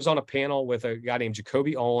 So I was on a panel with a guy named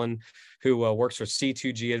Jacoby Olin, who works for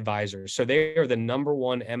C2G Advisors. So they are the number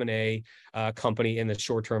one M&A company in the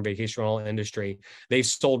short-term vacation rental industry. They've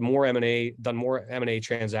sold more M&A, done more M&A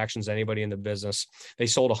transactions than anybody in the business. They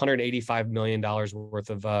sold $185 million worth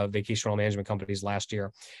of vacation rental management companies last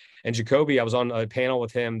year. And Jacoby, I was on a panel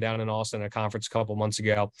with him down in Austin at a conference a couple months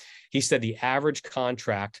ago. He said the average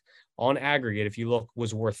contract on aggregate, if you look,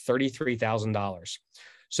 was worth $33,000.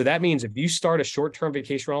 So that means if you start a short-term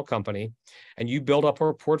vacation rental company and you build up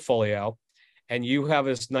a portfolio and you have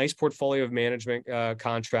this nice portfolio of management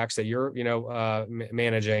contracts that you're,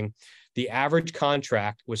 managing, the average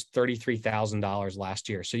contract was $33,000 last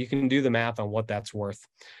year. So you can do the math on what that's worth.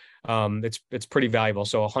 It's pretty valuable.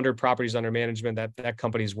 So 100 properties under management, that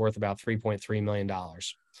company is worth about $3.3 million.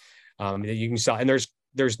 You can sell, and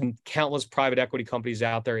there's countless private equity companies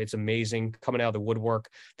out there. It's amazing, coming out of the woodwork,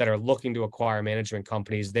 that are looking to acquire management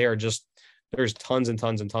companies. There's tons and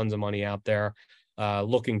tons and tons of money out there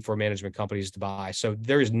looking for management companies to buy. So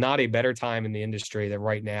there's not a better time in the industry than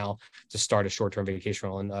right now to start a short-term vacation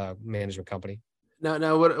rental management company.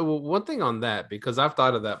 Now, one thing on that, because I've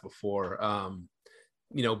thought of that before,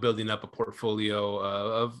 building up a portfolio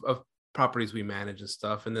of properties we manage and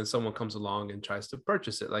stuff, and then someone comes along and tries to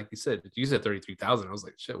purchase it. Like you said 33,000. I was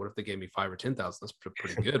like, shit, what if they gave me 5 or 10,000? That's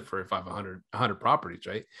pretty good for if I have 100 properties,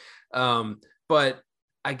 right? But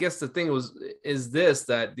I guess the thing is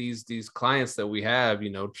that these clients that we have,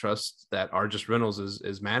 trust that Argus Rentals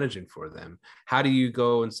is managing for them. How do you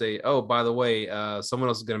go and say, oh, by the way, someone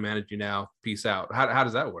else is going to manage you now, peace out? How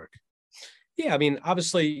does that work? Yeah, I mean,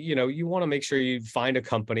 obviously, you want to make sure you find a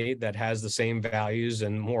company that has the same values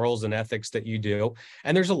and morals and ethics that you do.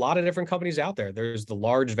 And there's a lot of different companies out there. There's the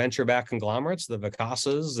large venture-backed conglomerates, the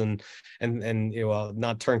Vacasas, and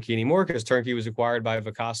not Turnkey anymore because Turnkey was acquired by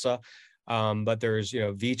Vacasa. But there's,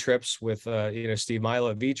 V-Trips with, Steve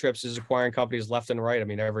Milo. V-Trips is acquiring companies left and right. I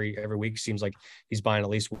mean, every week seems like he's buying at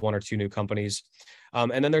least 1 or 2 new companies.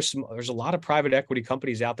 And then there's a lot of private equity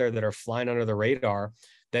companies out there that are flying under the radar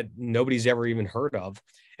that nobody's ever even heard of,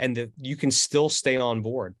 and that you can still stay on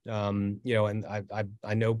board. And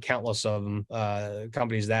I know countless of them,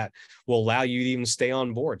 companies that will allow you to even stay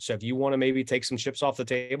on board. So if you want to maybe take some chips off the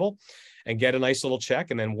table and get a nice little check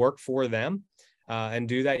and then work for them and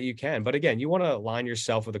do that, you can. But again, you want to align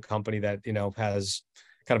yourself with a company that, has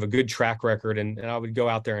kind of a good track record. And I would go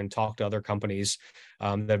out there and talk to other companies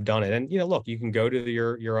that have done it. And, look, you can go to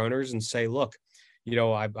your owners and say, look,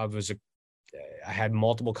 I had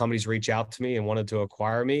multiple companies reach out to me and wanted to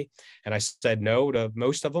acquire me. And I said no to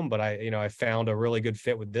most of them, but I found a really good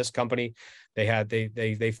fit with this company.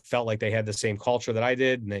 They felt like they had the same culture that I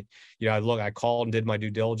did. And I called and did my due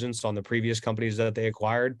diligence on the previous companies that they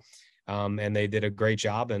acquired. And they did a great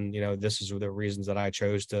job. And, this is the reasons that I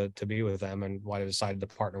chose to be with them and why I decided to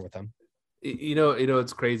partner with them.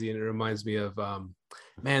 It's crazy. And it reminds me of,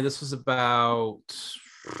 this was about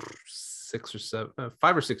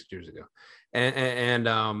 5 or 6 years ago. And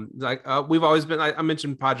we've always been, I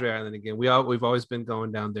mentioned Padre Island again. We've always been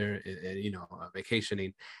going down there,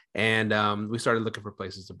 vacationing, and we started looking for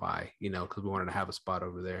places to buy, because we wanted to have a spot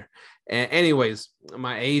over there. And anyways,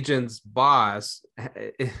 my agent's boss,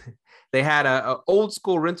 they had a old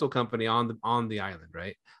school rental company on the island,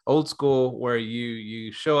 right? Old school, where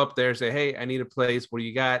you show up there, say, hey, I need a place. What do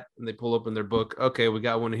you got? And they pull open their book. Okay, we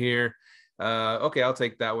got one here. Okay, I'll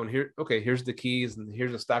take that one here. Okay, here's the keys and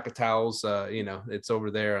here's a stack of towels. It's over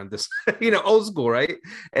there on this, old school, right?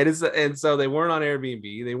 And so they weren't on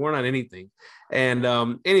Airbnb, they weren't on anything. And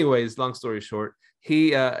anyways, long story short,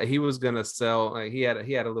 he was gonna sell. He had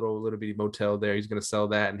a little bitty motel there. He's gonna sell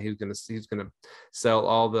that, and he's gonna sell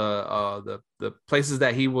all the places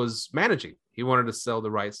that he was managing. He wanted to sell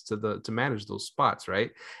the rights to manage those spots,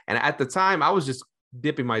 right? And at the time, I was just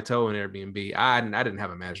dipping my toe in Airbnb. I didn't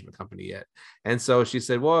have a management company yet, and so she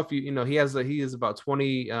said, "Well, if he has about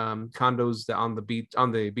 20 condos on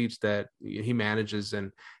the beach that he manages,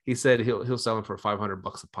 and he said he'll sell them for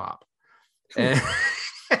 $500 a pop." And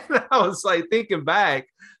and I was like thinking back,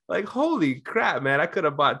 like, holy crap, man, I could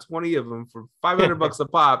have bought 20 of them for $500 a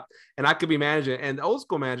pop, and I could be managing. And old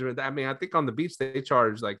school management, I mean, I think on the beach they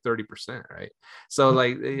charge like 30%, right? So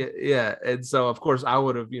like, yeah. And so of course I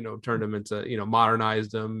would have, turned them into,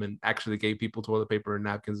 modernized them and actually gave people toilet paper and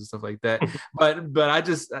napkins and stuff like that. but I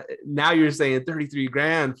just, now you're saying 33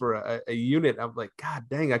 grand for a unit. I'm like, God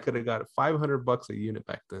dang, I could have got $500 a unit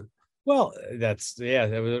back then. Well, that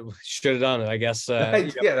should have done it, I guess.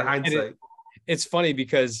 The hindsight. It's funny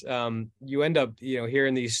because you end up,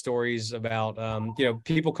 hearing these stories about,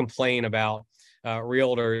 people complain about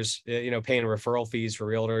realtors, paying referral fees for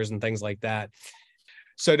realtors and things like that.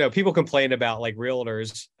 So no, people complain about like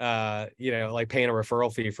realtors, like paying a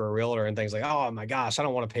referral fee for a realtor and things like, oh my gosh, I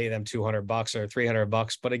don't want to pay them $200 or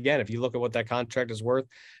 $300. But again, if you look at what that contract is worth,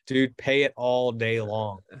 dude, pay it all day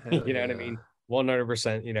long. What I mean?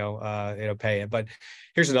 100%, pay it. But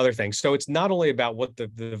here's another thing. So it's not only about what the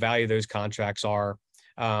value of those contracts are,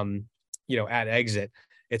 at exit.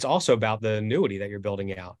 It's also about the annuity that you're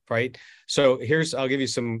building out, right? So I'll give you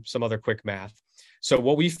some other quick math. So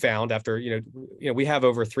what we found after, we have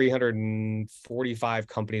over 345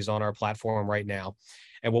 companies on our platform right now.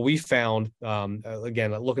 And what we found,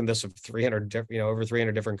 again, looking at this of 300, over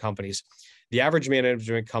 300 different companies, the average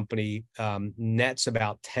management company nets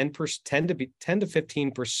about 10 to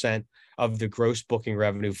 15% of the gross booking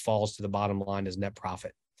revenue falls to the bottom line as net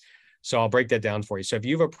profit. So I'll break that down for you. So if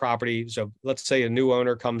you have a property, so let's say a new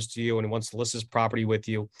owner comes to you and wants to list his property with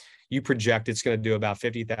you, you project it's going to do about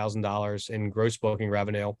 $50,000 in gross booking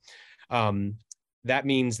revenue. That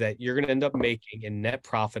means that you're going to end up making in net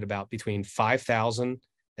profit about between $5,000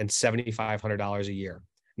 and $7,500 a year,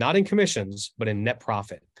 not in commissions, but in net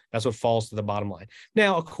profit. That's what falls to the bottom line.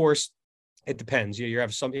 Now, of course, it depends. You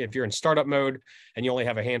have some, if you're in startup mode and you only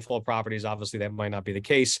have a handful of properties, obviously that might not be the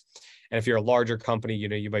case. And if you're a larger company,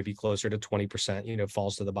 you might be closer to 20%,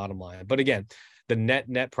 falls to the bottom line. But again, the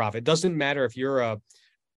net profit doesn't matter if you're a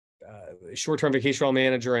short-term vacation rental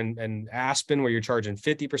manager in Aspen, where you're charging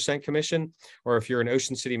 50% commission, or if you're in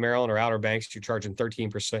Ocean City, Maryland, or Outer Banks, you're charging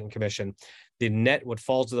 13% commission. The net, what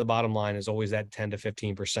falls to the bottom line, is always that 10 to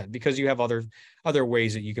 15%, because you have other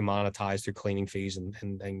ways that you can monetize through cleaning fees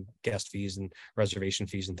and guest fees and reservation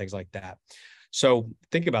fees and things like that. So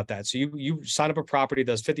think about that. So you sign up a property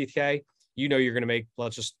that does $50K. You're going to make,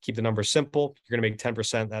 let's just keep the numbers simple, you're going to make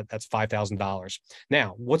 10%, that's $5,000.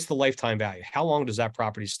 Now, what's the lifetime value? How long does that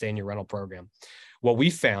property stay in your rental program? What we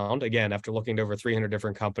found, again, after looking at over 300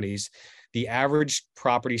 different companies, the average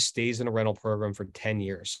property stays in a rental program for 10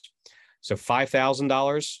 years. So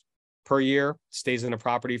 $5,000 per year stays in a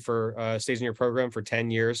property stays in your program for 10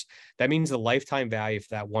 years. That means the lifetime value for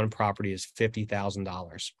that one property is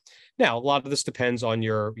 $50,000. Now, a lot of this depends on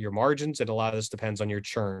your margins, and a lot of this depends on your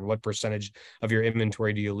churn. What percentage of your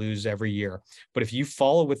inventory do you lose every year? But if you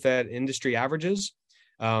follow with that industry averages,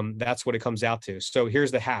 that's what it comes out to. So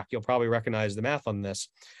here's the hack. You'll probably recognize the math on this.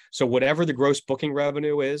 So whatever the gross booking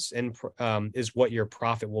revenue is, is what your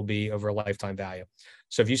profit will be over a lifetime value.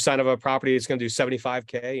 So if you sign up a property, it's going to do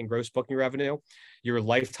 $75K in gross booking revenue, your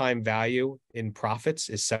lifetime value in profits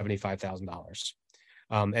is $75,000.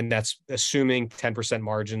 And that's assuming 10%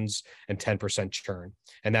 margins and 10% churn.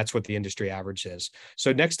 And that's what the industry average is.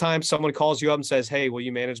 So next time someone calls you up and says, hey, will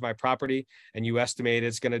you manage my property? And you estimate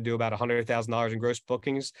it's going to do about $100,000 in gross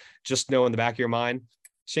bookings, just know in the back of your mind,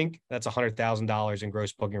 Shink, that's $100,000 in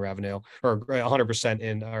gross booking revenue, or 100%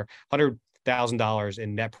 in, or $100,000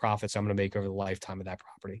 in net profits I'm going to make over the lifetime of that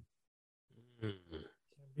property.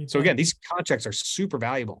 So again, these contracts are super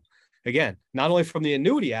valuable. Again, not only from the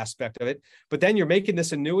annuity aspect of it, but then you're making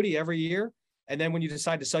this annuity every year. And then when you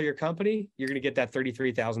decide to sell your company, you're going to get that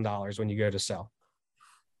 $33,000 when you go to sell.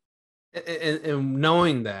 And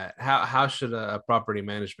knowing that, how should a property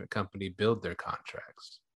management company build their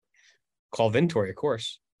contracts? Call Vintory, of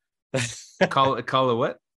course. Call it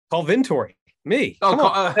what? Call Vintory. Me. Oh, Come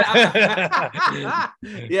on. yeah,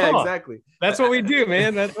 Come on. exactly. That's what we do,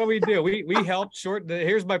 man. That's what we do. We help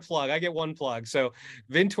here's my plug. I get one plug. So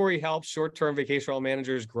Vintory helps short-term vacation rental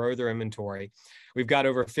managers grow their inventory. We've got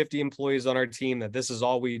over 50 employees on our team that this is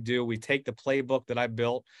all we do. We take the playbook that I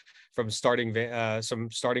built from starting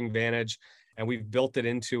Vantage, and we've built it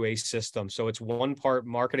into a system. So it's one part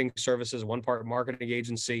marketing services, one part marketing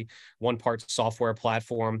agency, one part software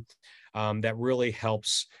platform that really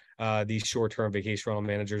helps these short-term vacation rental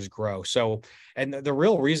managers grow. So, and the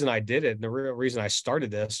real reason I did it, and the real reason I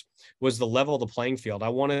started this was to level the playing field. I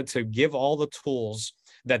wanted to give all the tools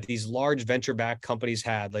that these large venture-backed companies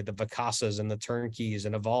had, like the Vacasas and the Turnkeys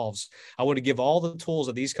and Evolves. I want to give all the tools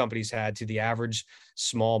that these companies had to the average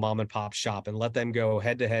small mom and pop shop and let them go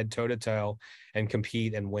head-to-head, toe-to-toe, and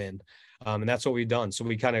compete and win. And that's what we've done. So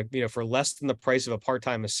we kind of, for less than the price of a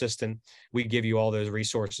part-time assistant, we give you all those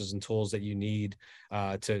resources and tools that you need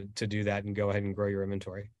to do that and go ahead and grow your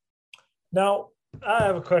inventory. Now, I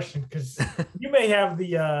have a question because you may have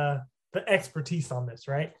the expertise on this,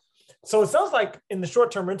 right? So it sounds like in the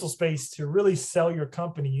short-term rental space, to really sell your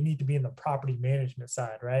company, you need to be in the property management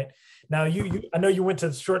side, right? Now, I know you went to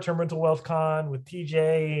the short-term rental Wealth Con with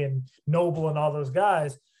TJ and Noble and all those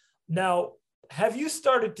guys. Now, have you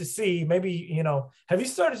started to see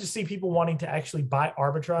people wanting to actually buy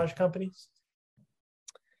arbitrage companies?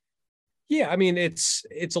 Yeah, I mean, it's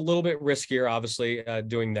a little bit riskier, obviously,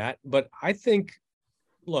 doing that. But I think,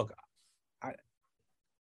 look,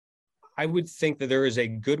 I would think that there is a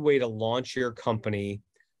good way to launch your company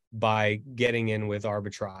by getting in with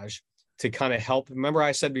arbitrage to kind of help. Remember,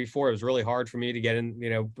 I said before, it was really hard for me to get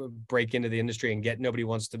in, break into the industry and nobody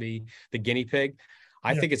wants to be the guinea pig.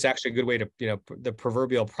 I think it's actually a good way to, the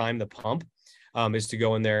proverbial prime the pump is to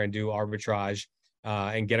go in there and do arbitrage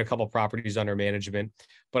and get a couple of properties under management.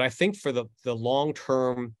 But I think for the long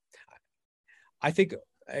term, I think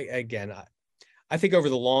over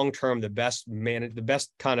the long term, the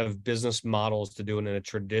best kind of business model is to do it in a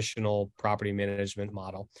traditional property management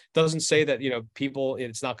model. Doesn't say that,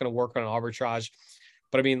 it's not going to work on arbitrage,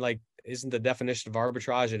 but I mean, like, isn't the definition of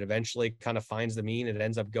arbitrage, it eventually kind of finds the mean. It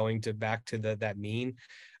ends up going back to that mean,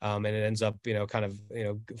 and it ends up,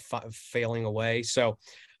 failing away. So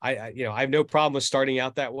I have no problem with starting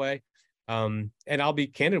out that way. And I'll be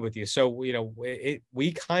candid with you. So,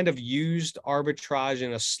 we kind of used arbitrage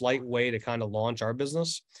in a slight way to kind of launch our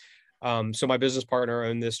business. So my business partner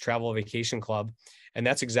owned this travel vacation club, and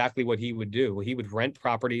that's exactly what he would do. He would rent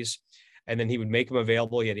properties, and then he would make them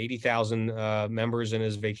available. He had 80,000 members in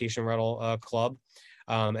his vacation rental club.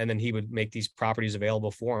 And then he would make these properties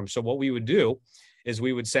available for him. So what we would do is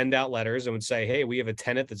we would send out letters and would say, hey, we have a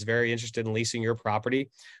tenant that's very interested in leasing your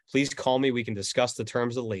property. Please call me. We can discuss the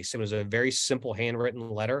terms of the lease. It was a very simple handwritten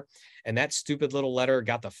letter. And that stupid little letter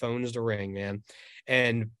got the phones to ring, man.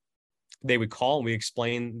 And they would call and we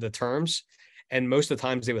explain the terms. And most of the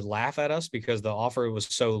times they would laugh at us because the offer was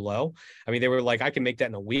so low. I mean, they were like, I can make that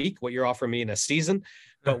in a week, what you're offering me in a season.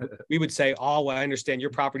 But we would say, oh, well, I understand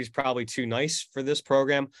your property is probably too nice for this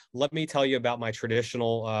program. Let me tell you about my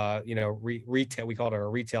traditional, retail. We called it a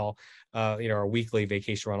retail, our weekly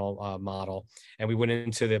vacation rental model. And we went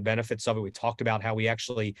into the benefits of it. We talked about how we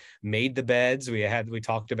actually made the beds. We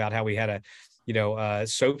talked about how we had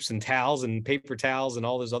soaps and towels and paper towels and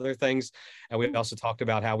all those other things. And we also talked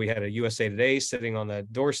about how we had a USA Today sitting on the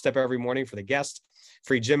doorstep every morning for the guests,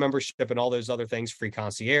 free gym membership and all those other things, free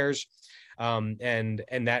concierge. And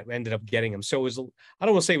that ended up getting them. So it was, I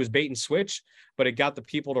don't want to say it was bait and switch, but it got the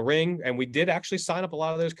people to ring. And we did actually sign up a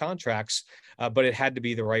lot of those contracts, but it had to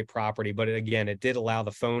be the right property. But again, it did allow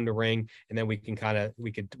the phone to ring, and then we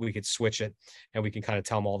could switch it, and we can kind of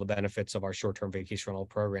tell them all the benefits of our short-term vacation rental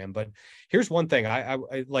program. But here's one thing I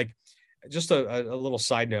like, just a little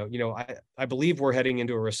side note, I believe we're heading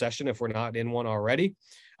into a recession if we're not in one already.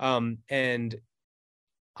 And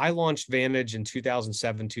I launched Vantage in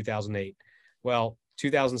 2007, 2008. Well,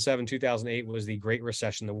 2007, 2008 was the Great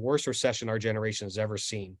Recession, the worst recession our generation has ever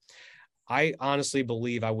seen. I honestly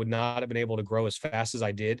believe I would not have been able to grow as fast as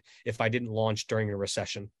I did if I didn't launch during a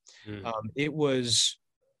recession. It was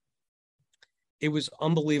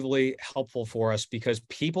unbelievably helpful for us because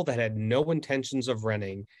people that had no intentions of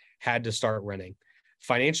renting had to start renting.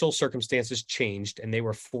 Financial circumstances changed and they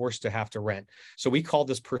were forced to have to rent. So we called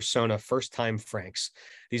this persona first-time Franks.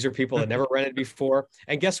 These are people that never rented before.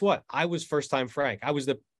 And guess what? I was first-time Frank. I was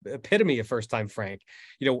the epitome of first time Frank.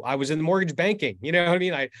 I was in mortgage banking, you know what I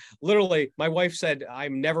mean? I literally, my wife said,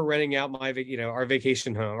 I'm never renting out my, our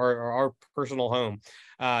vacation home or our personal home.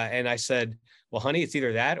 And I said, well, honey, it's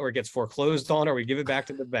either that or it gets foreclosed on, or we give it back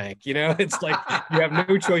to the bank. It's like you have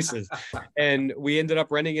no choices. And we ended up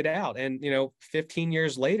renting it out. And, 15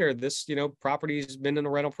 years later, this, property's been in a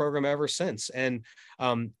rental program ever since. And,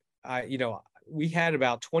 we had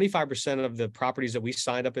about 25% of the properties that we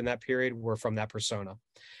signed up in that period were from that persona.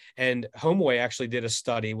 And HomeAway actually did a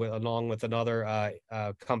study along with another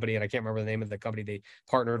company, and I can't remember the name of the company they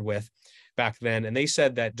partnered with back then. And they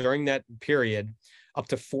said that during that period, up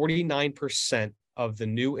to 49% of the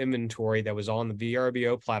new inventory that was on the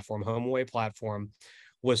VRBO platform, HomeAway platform,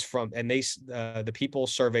 was from, and the people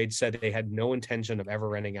surveyed said they had no intention of ever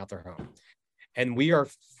renting out their home. And we are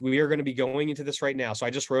going to be going into this right now. So I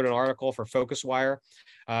just wrote an article for FocusWire.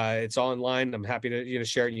 It's online. I'm happy to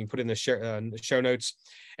share it. You can put it in the show notes.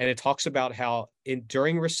 And it talks about how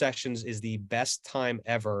during recessions is the best time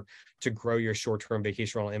ever to grow your short-term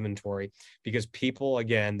vacation rental inventory, because people,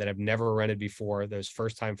 again, that have never rented before, those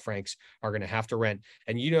first-time Franks, are going to have to rent.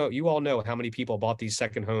 And you all know how many people bought these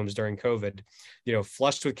second homes during COVID,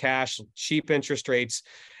 flushed with cash, cheap interest rates,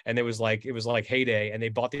 and it was like heyday. And they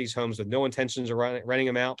bought these homes with no intentions of renting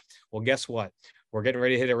them out. Well, guess what? We're getting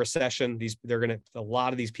ready to hit a recession. A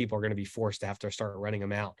lot of these people are going to be forced to have to start renting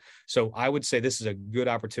them out. So I would say this is a good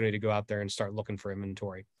opportunity to go out there and start looking for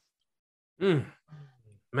inventory.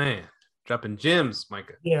 Man, dropping gems,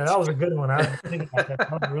 Micah. Yeah, that was a good one. I didn't think about that.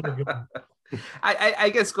 That was a really good one. I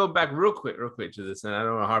guess go back real quick to this, and I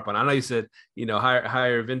don't want to harp on. I know you said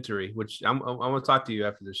higher inventory, which I'm going to talk to you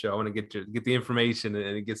after the show. I want to get the information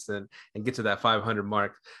and get to that 500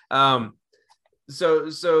 mark.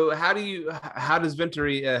 So how does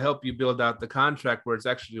Ventory help you build out the contract where it's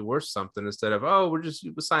actually worth something, instead of, we'll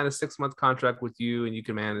sign a 6-month contract with you and you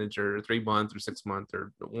can manage, or 3 month or 6 month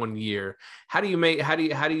or 1 year? How do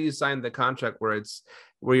you sign the contract where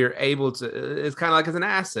you're able to, it's kind of like as an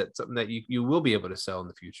asset, something that you will be able to sell in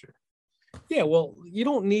the future? Yeah, well, you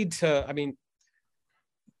don't need to,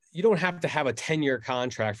 you don't have to have a 10-year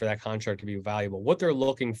contract for that contract to be valuable. What they're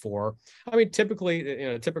looking for,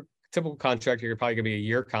 typically, typical contract, you're probably going to be a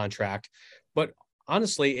year contract, but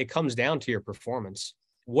honestly, it comes down to your performance.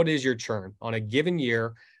 What is your churn on a given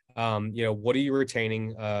year? What are you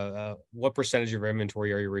retaining? What percentage of your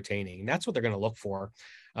inventory are you retaining? And that's what they're going to look for.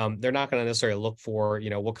 They're not going to necessarily look for,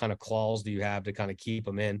 what kind of clause do you have to kind of keep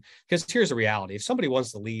them in? Because here's the reality: if somebody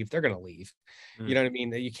wants to leave, they're going to leave. You know what I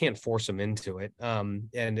mean? You can't force them into it.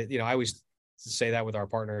 I always say that with our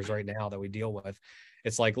partners right now that we deal with.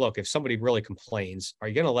 It's like, look, if somebody really complains, are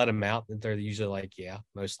you going to let them out? They're usually like, yeah,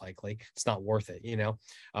 most likely. It's not worth it. They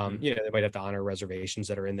might have to honor reservations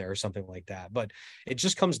that are in there or something like that. But it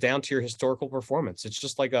just comes down to your historical performance. It's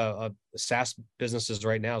just like a SaaS businesses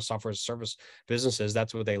right now, software as a service businesses.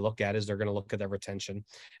 That's what they look at, is they're going to look at their retention.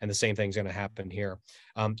 And the same thing's going to happen here.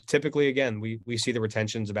 Typically, again, we see the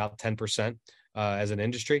retention's about 10% as an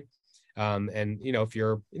industry. If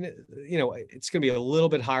you're, it's going to be a little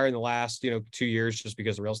bit higher in the last, 2 years, just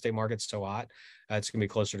because the real estate market's so hot. It's going to be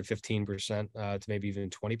closer to 15% to maybe even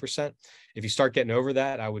 20%. If you start getting over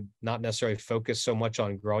that, I would not necessarily focus so much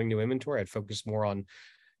on growing new inventory. I'd focus more on,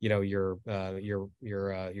 your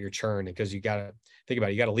churn, because you got to think about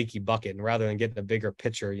it. You got a leaky bucket, and rather than getting a bigger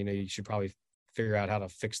picture, you should probably figure out how to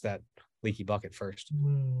fix that leaky bucket first.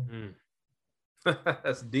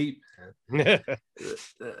 That's deep. That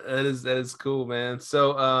is cool, man.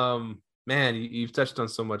 So man, you've touched on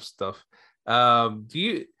so much stuff. I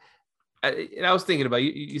was thinking about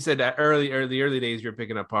you said that the early days you're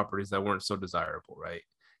picking up properties that weren't so desirable, right?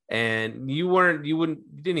 And you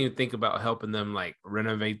didn't even think about helping them like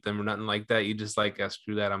renovate them or nothing like that. You just like,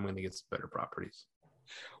 screw that, I'm going to get some better properties.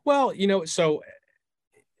 Well, so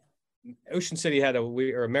Ocean City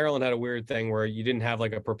or Maryland had a weird thing where you didn't have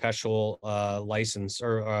like a perpetual license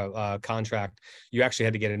or contract. You actually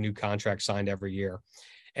had to get a new contract signed every year.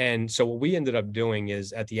 And so what we ended up doing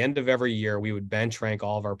is, at the end of every year, we would bench rank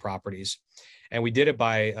all of our properties, and we did it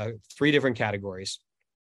by 3 different categories.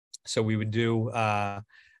 So we would do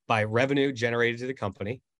by revenue generated to the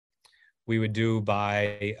company, we would do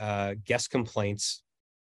by guest complaints,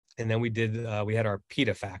 and then we had our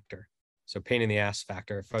PITA factor. So pain in the ass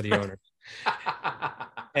factor for the owner.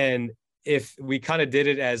 And if we kind of did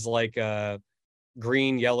it as like a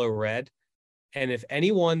green, yellow, red, and if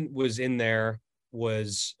anyone was in there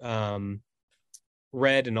was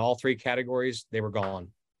red in all 3 categories, they were gone.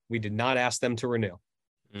 We did not ask them to renew.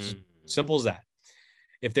 Simple as that.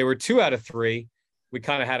 If they were 2 out of 3, we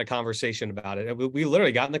kind of had a conversation about it. We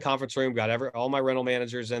literally got in the conference room, got all my rental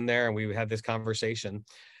managers in there, and we had this conversation.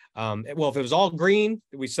 Well, if it was all green,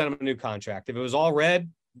 we sent them a new contract. If it was all red,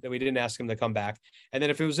 then we didn't ask them to come back. And then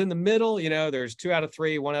if it was in the middle, there's 2 out of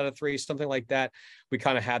 3, 1 out of 3, something like that, we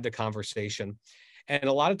kind of had the conversation. And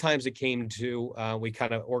a lot of times it came to, we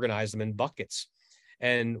kind of organized them in buckets.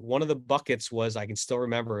 And one of the buckets was, I can still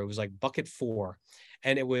remember, it was like bucket 4.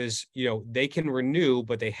 And it was, they can renew,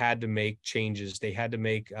 but they had to make changes. They had to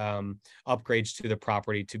make upgrades to the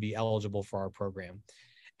property to be eligible for our program.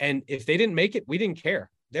 And if they didn't make it, we didn't care.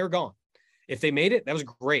 They were gone. If they made it, that was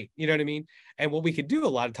great. You know what I mean? And what we could do a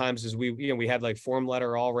lot of times is we had like form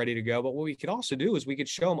letter all ready to go. But what we could also do is we could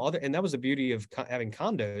show them and that was the beauty of having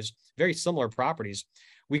condos, very similar properties.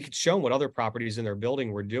 We could show them what other properties in their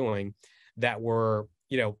building were doing that were,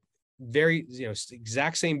 very,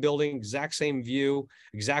 exact same building, exact same view,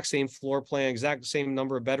 exact same floor plan, exact same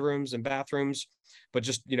number of bedrooms and bathrooms, but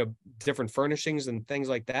just, different furnishings and things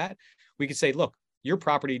like that. We could say, look, your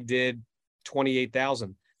property did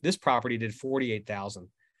 28,000. This property did 48,000.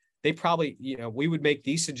 They probably, we would make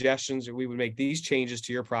these suggestions or we would make these changes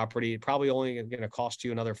to your property. It probably only going to cost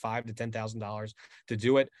you another $5,000 to $10,000 to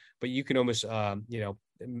do it, but you can almost,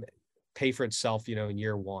 pay for itself, in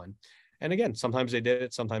year 1. And again, sometimes they did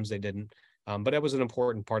it, sometimes they didn't. But that was an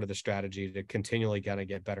important part of the strategy to continually kind of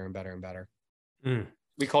get better and better and better.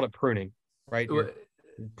 We called it pruning, right? You're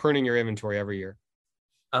pruning your inventory every year.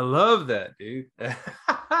 I love that, dude.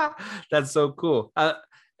 That's so cool.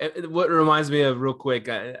 What reminds me of real quick,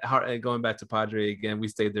 going back to Padre again, we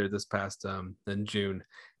stayed there this past in June,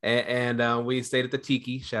 and we stayed at the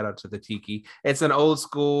Tiki. Shout out to the Tiki. It's an old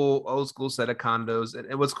school set of condos,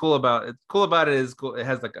 and what's cool about it is it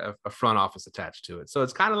has like a front office attached to it, so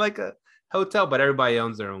it's kind of like a hotel, but everybody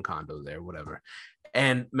owns their own condo there, whatever.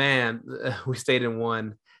 And man, we stayed in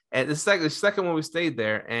one. And the second one we stayed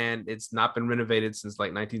there, and it's not been renovated since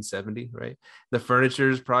like 1970, right? The furniture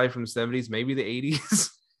is probably from the 70s, maybe the 80s.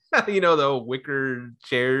 The old wicker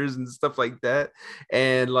chairs and stuff like that,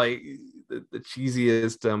 and like the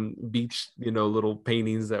cheesiest beach, little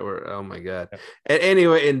paintings that were, oh my god. And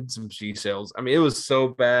anyway, and some seashells. I mean, it was so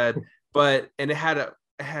bad, but it had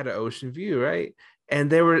an ocean view, right? And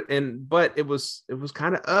but it was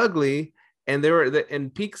kind of ugly. And they were in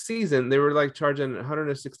peak season, they were like charging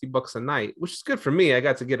 $160 a night, which is good for me. I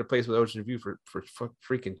got to get a place with ocean view for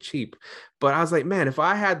freaking cheap. But I was like, man, if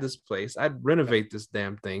I had this place, I'd renovate this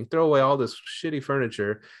damn thing, throw away all this shitty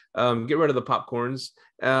furniture, get rid of the popcorns,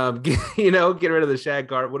 get rid of the shag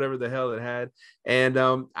guard, whatever the hell it had. And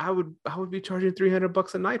I would be charging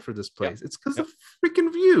 $300 a night for this place. Yep. It's because of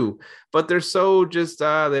freaking view. But they're so just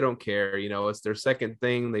they don't care. It's their second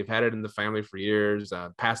thing. They've had it in the family for years,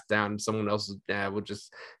 passed down. Someone else's dad would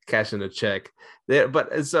just cash in a check.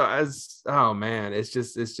 Oh man, it's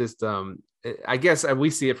just I guess we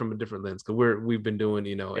see it from a different lens because we've been doing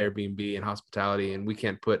Airbnb and hospitality, and we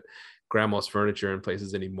can't put grandma's furniture in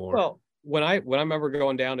places anymore. Well, when I remember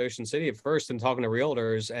going down to Ocean City at first and talking to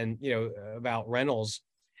realtors and about rentals,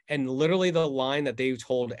 and literally the line that they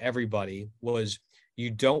told everybody was,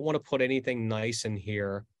 you don't want to put anything nice in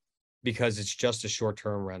here because it's just a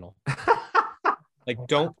short-term rental. Like,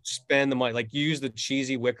 don't spend the money. Like, use the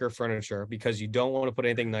cheesy wicker furniture because you don't want to put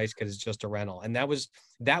anything nice because it's just a rental. And that was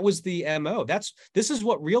the MO. This is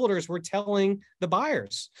what realtors were telling the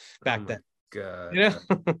buyers back then. God.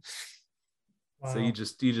 Wow. So you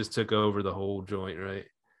just took over the whole joint, right?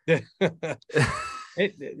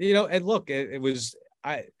 And look, it was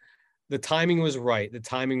the timing was right. The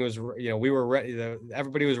timing was, we were ready.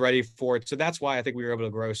 Everybody was ready for it. So that's why I think we were able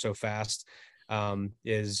to grow so fast.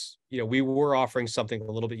 We were offering something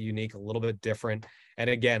a little bit unique, a little bit different. And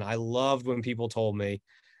again, I loved when people told me,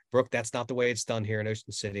 Brooke, that's not the way it's done here in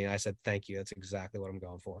Ocean City. And I said, thank you. That's exactly what I'm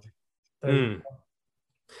going for.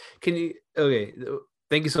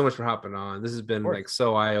 Thank you so much for hopping on. This has been like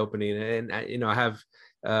so eye-opening. And I have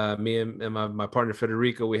me and my partner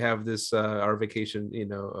Federico, we have this our vacation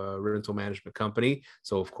rental management company,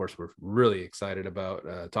 so of course we're really excited about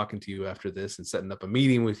talking to you after this and setting up a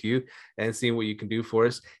meeting with you and seeing what you can do for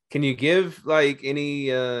us. Can you give like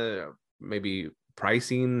any maybe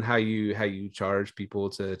pricing, how you charge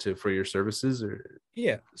people for your services? Or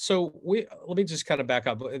so let me just kind of back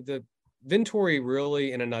up. The Vintory,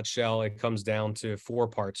 really in a nutshell, it comes down to 4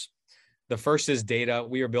 parts. The first is data.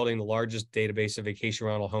 We are building the largest database of vacation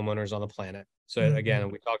rental homeowners on the planet. So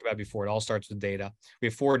again, we talked about before, it all starts with data. We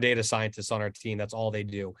have 4 data scientists on our team. That's all they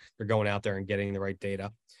do. They're going out there and getting the right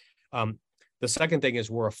data. The second thing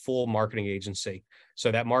is we're a full marketing agency.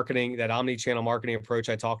 So that omni-channel marketing approach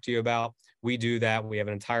I talked to you about, we do that. We have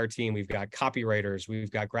an entire team. We've got copywriters,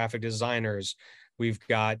 we've got graphic designers, we've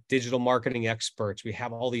got digital marketing experts. We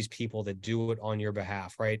have all these people that do it on your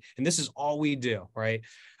behalf, right? And this is all we do, right?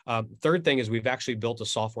 Third thing is we've actually built a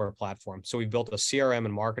software platform. So we've built a CRM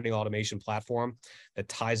and marketing automation platform that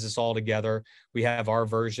ties this all together. We have our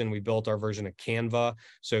version. We built our version of Canva.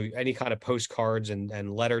 So any kind of postcards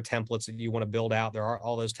and letter templates that you want to build out,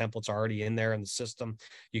 all those templates are already in there in the system.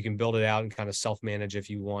 You can build it out and kind of self-manage if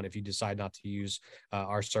you want, if you decide not to use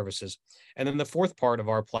our services. And then the fourth part of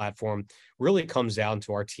our platform really comes down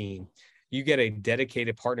to our team. You get a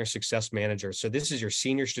dedicated partner success manager. So this is your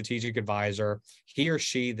senior strategic advisor. He or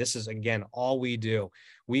she, this is, again, all we do.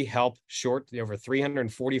 We help over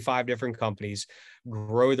 345 different companies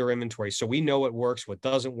grow their inventory. So we know what works, what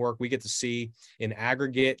doesn't work. We get to see in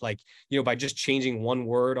aggregate, like, by just changing one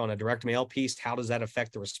word on a direct mail piece, how does that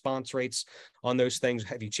affect the response rates on those things?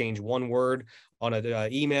 Have you changed one word on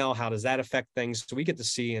an email? How does that affect things? So we get to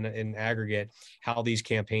see in aggregate how these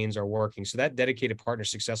campaigns are working. So that dedicated partner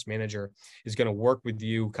success manager is going to work with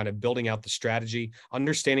you, kind of building out the strategy,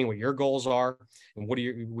 understanding what your goals are and what do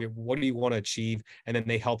you want to achieve, and then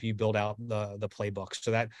they help you build out the playbook.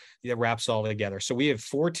 So that wraps all together. So we have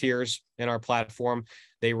 4 tiers in our platform.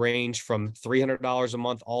 They range from $300 a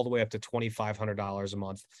month all the way up to $2,500 a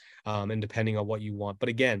month, and depending on what you want. But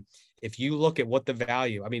again, if you look at what the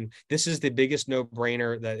value, I mean, this is the biggest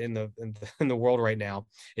no-brainer that in the world right now.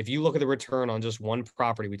 If you look at the return on just one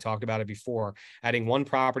property, we talked about it before, adding one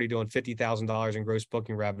property doing $50,000 in gross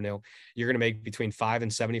booking revenue, you're going to make between $500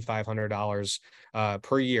 and $7,500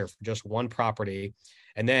 per year for just one property.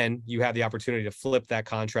 And then you have the opportunity to flip that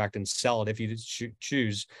contract and sell it if you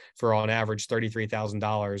choose for, on average,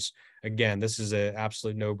 $33,000. Again, this is an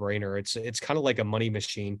absolute no-brainer. It's kind of like a money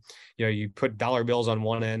machine. You put dollar bills on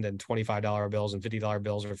one end and $25 bills and $50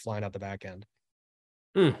 bills are flying out the back end.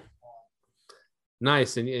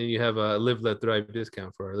 Nice. And you have a Live, Let Thrive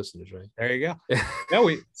discount for our listeners, right? There you go. No,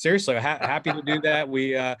 we seriously happy to do that.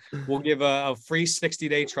 We'll give a free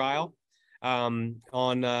 60-day trial on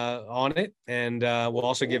it, and we'll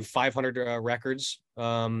also give 500 records,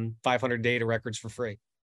 500 data records for free.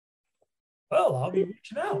 Well, I'll be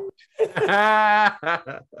reaching out.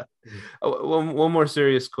 One more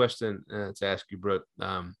serious question to ask you, Brooke.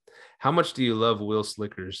 How much do you love Will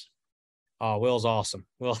Slickers? Oh, Will's awesome.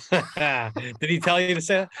 Will, did he tell you to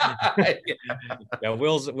say that? Yeah,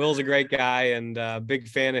 Will's a great guy, and big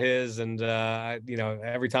fan of his. And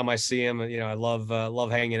every time I see him, I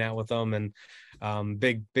love hanging out with him, and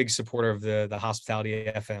big supporter of the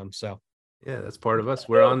Hospitality FM. So yeah, that's part of us.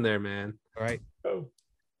 We're on there, man. All right. Well,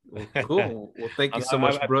 cool. Well, thank you so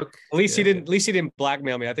much, Brooke. At least he didn't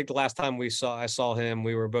blackmail me. I think the last time I saw him,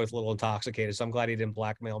 we were both a little intoxicated. So I'm glad he didn't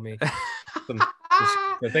blackmail me.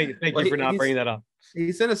 Thank you for not bringing that up.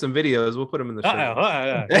 He sent us some videos. We'll put them in the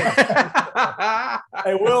show.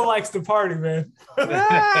 Hey, Will likes to party, man. We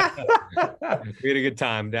had a good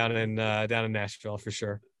time down in Nashville for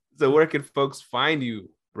sure. So where can folks find you,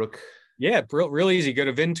 Brooke? Yeah, real easy. Go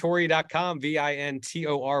to Vintory.com,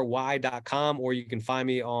 Vintory.com, or you can find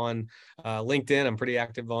me on LinkedIn. I'm pretty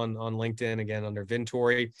active on LinkedIn, again, under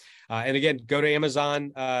Vintory. And again, go to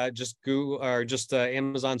Amazon, just Google or just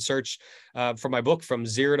Amazon search for my book, From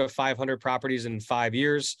 0 to 500 Properties in 5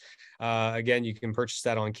 Years. Again, you can purchase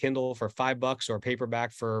that on Kindle for $5 or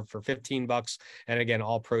paperback for $15. And again,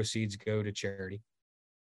 all proceeds go to charity.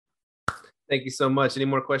 Thank you so much. Any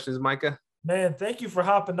more questions, Micah? Man, thank you for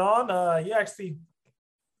hopping on. You actually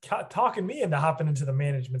talking me into hopping into the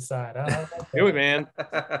management side. Do it, man.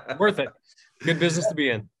 Worth it. Good business to be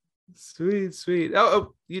in. Sweet.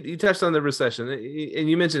 Oh, you touched on the recession, and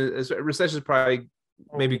you mentioned recession is probably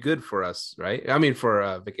maybe good for us, right? I mean,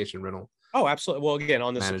 for vacation rental. Oh, absolutely. Well, again,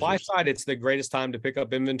 on the supply side, it's the greatest time to pick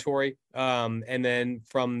up inventory. And then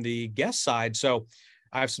from the guest side, so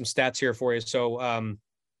I have some stats here for you. So,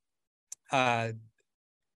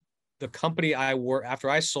 the company after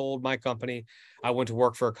I sold my company, I went to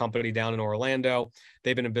work for a company down in Orlando.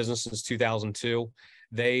 They've been in business since 2002.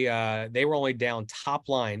 They were only down top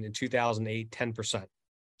line in 2008, 10%.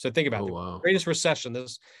 So think about the greatest recession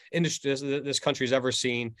this country's ever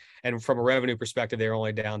seen. And from a revenue perspective, they're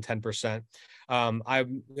only down 10%.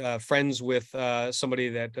 I'm friends with somebody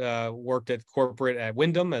that worked at corporate at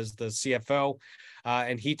Wyndham as the CFO.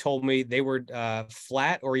 And he told me they were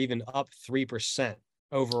flat or even up 3%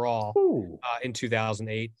 overall in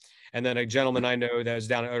 2008. And then a gentleman I know that was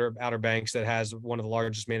down at Outer Banks that has one of the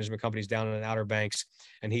largest management companies down in Outer Banks.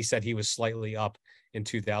 And he said he was slightly up in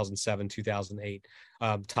 2007, 2008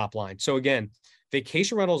 top line. So again,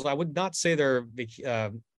 vacation rentals, I would not say they're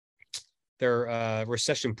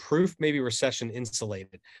recession proof, maybe recession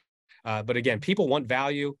insulated. But again, people want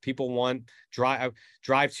value. People want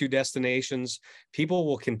drive to destinations. People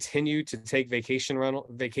will continue to take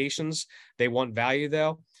vacations. They want value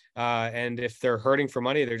though. And if they're hurting for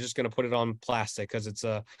money, they're just going to put it on plastic because it's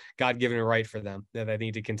a God-given right for them that they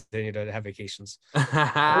need to continue to have vacations.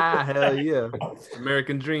 Hell yeah.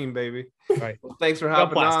 American dream, baby. Right. Well, thanks for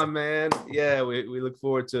hopping on, man. Yeah, we look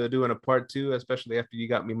forward to doing a part 2, especially after you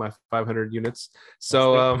got me my 500 units.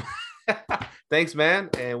 So thanks, man.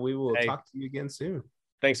 And we will talk to you again soon.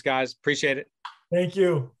 Thanks, guys. Appreciate it. Thank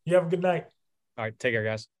you. You have a good night. All right. Take care,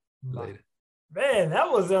 guys. Later. Man, that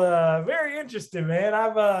was very interesting, man.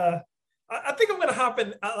 I think I'm gonna hop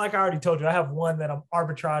in. Like I already told you, I have one that I'm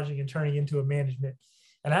arbitraging and turning into a management,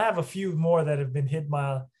 and I have a few more that have been hit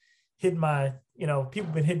my. You know, people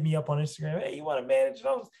have been hitting me up on Instagram. Hey, you want to manage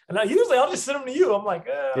those? And usually I'll just send them to you. I'm like,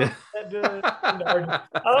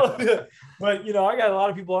 but you know, I got a lot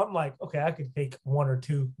of people. I'm like, okay, I could take 1 or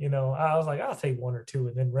 2. You know, I was like, I'll take 1 or 2,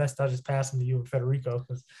 and then rest I'll just pass them to you and Federico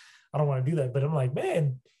because I don't want to do that. But I'm like,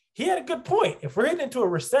 man, he had a good point. If we're heading into a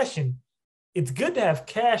recession, it's good to have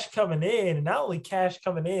cash coming in, and not only cash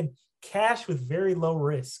coming in, cash with very low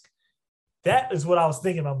risk. That is what I was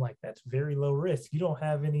thinking. I'm like, that's very low risk. You don't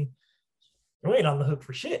have any, you ain't on the hook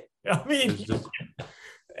for shit. I mean,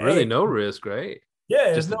 really no risk, right?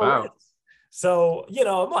 Yeah, just no about. risk. So, you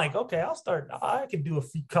know, I'm like, okay, I can do a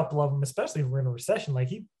couple of them, especially if we're in a recession. Like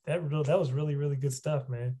that was really, really good stuff,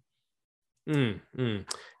 man.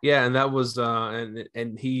 Yeah, and that was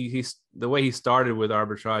and he's the way he started with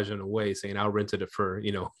arbitrage in a way, saying I'll rent it for,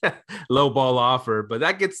 you know, low ball offer, but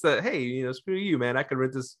that gets the, hey, you know, screw you, man, I could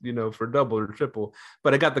rent this, you know, for double or triple,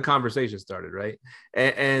 but it got the conversation started, right?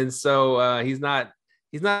 And so he's not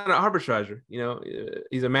an arbitrager, you know,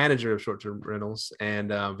 he's a manager of short-term rentals and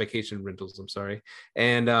vacation rentals, I'm sorry,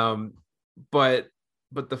 and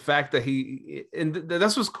but the fact that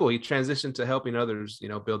that's what's cool. He transitioned to helping others, you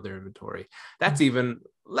know, build their inventory. That's even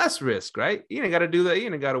less risk, right? You ain't got to do that.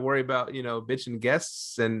 You ain't got to worry about, you know, bitching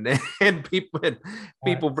guests and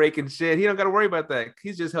people breaking shit. He don't got to worry about that.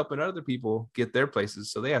 He's just helping other people get their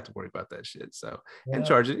places, so they have to worry about that shit. So and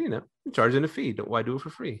charging a fee. Why do it for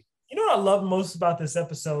free? You know what I love most about this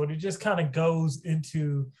episode? It just kind of goes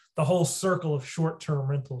into the whole circle of short-term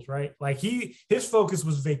rentals, right? Like his focus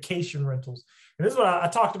was vacation rentals. And this is what I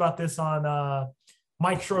talked about this on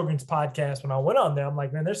Mike Schrogan's podcast when I went on there. I'm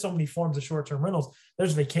like, man, there's so many forms of short-term rentals.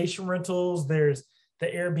 There's vacation rentals. There's the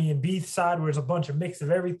Airbnb side where there's a bunch of mix of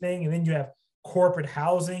everything. And then you have corporate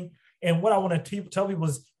housing. And what I want to tell people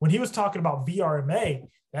was when he was talking about VRMA,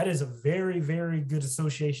 that is a very, very good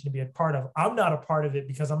association to be a part of. I'm not a part of it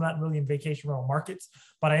because I'm not really in vacation rental markets,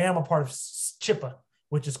 but I am a part of CHIPA,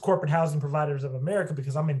 which is Corporate Housing Providers of America,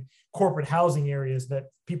 because I'm in corporate housing areas that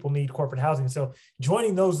people need corporate housing. So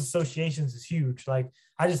joining those associations is huge. Like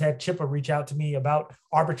I just had CHIPA reach out to me about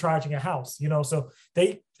arbitraging a house, you know, so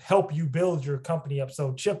they help you build your company up.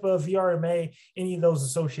 So CHIPA, VRMA, any of those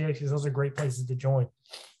associations, those are great places to join.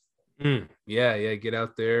 Yeah, get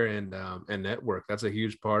out there and network. That's a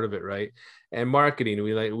huge part of it, right? And marketing.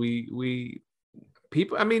 We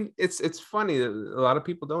people. I mean, it's funny that a lot of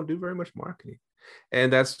people don't do very much marketing,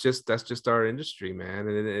 and that's just our industry, man.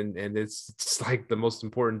 And it's like the most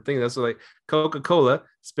important thing. That's like Coca-Cola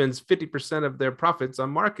spends 50% of their profits on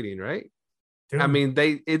marketing, right? Dude. I mean,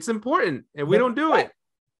 it's important, and we don't do it.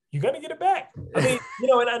 You're gonna get it back. I mean, you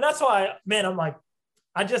know, and that's why, man. I'm like,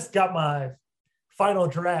 I just got my final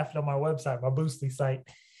draft on my website, my Boostly site.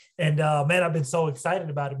 And man, I've been so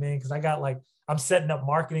excited about it, man, because I'm setting up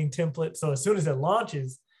marketing templates. So as soon as it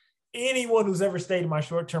launches, anyone who's ever stayed in my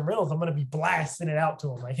short-term rentals, I'm going to be blasting it out to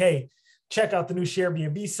them. Like, hey, check out the new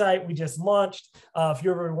Sharebnb site we just launched. If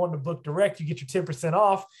you ever want to book direct, you get your 10%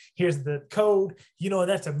 off. Here's the code, you know, and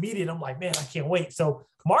that's immediate. I'm like, man, I can't wait. So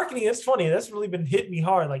marketing, it's funny. That's really been hitting me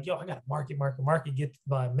hard. Like, yo, I got to market, get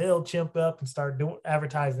my MailChimp up and start doing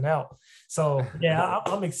advertising out. So yeah,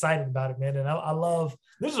 I'm excited about it, man. And I love,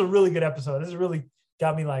 this is a really good episode. This has really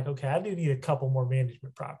got me like, okay, I do need a couple more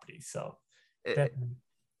management properties. So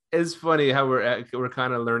it's funny how we're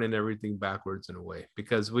kind of learning everything backwards in a way,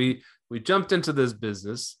 because we jumped into this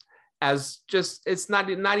business as just, it's not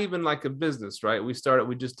even like a business, right? We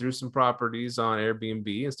just threw some properties on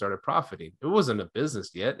Airbnb and started profiting. It wasn't a business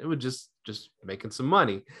yet. It was just making some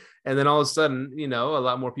money. And then all of a sudden, you know, a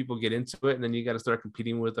lot more people get into it, and then you got to start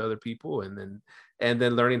competing with other people, and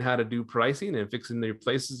then learning how to do pricing and fixing their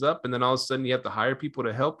places up. And then all of a sudden you have to hire people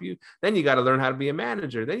to help you. Then you got to learn how to be a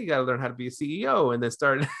manager. Then you got to learn how to be a CEO, and then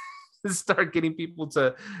start getting people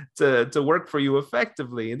to work for you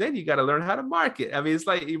effectively. And then you got to learn how to market. I mean, it's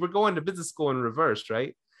like we're going to business school in reverse,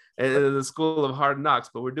 right? And the school of hard knocks,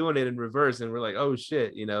 but we're doing it in reverse. And we're like, oh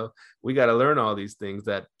shit, you know, we got to learn all these things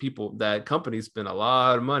that companies spend a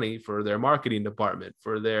lot of money for their marketing department,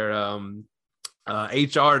 for their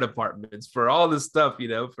HR departments, for all this stuff,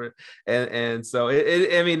 and so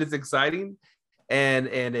I mean, it's exciting. And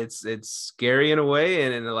it's scary in a way,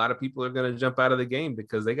 and a lot of people are going to jump out of the game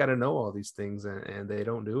because they got to know all these things, and they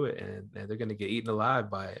don't do it, and they're going to get eaten alive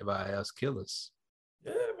by us killers.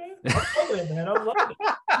 Yeah, man, I'm loving it, man. I'm loving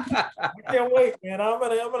it. I can't wait, man. I'm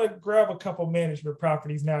gonna grab a couple management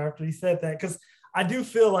properties now after he said that, because I do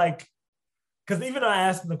feel like, because even I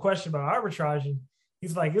asked him the question about arbitraging,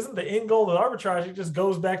 he's like, "Isn't the end goal of arbitrage? It just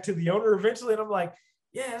goes back to the owner eventually?" And I'm like,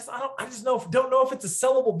 "Yes, I just don't know if it's a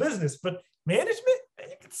sellable business, but management,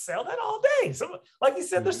 you can sell that all day." So, like you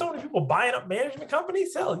said, there's so many people buying up management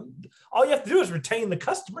companies. All you have to do is retain the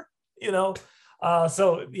customer,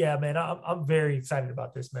 So yeah, man, I'm very excited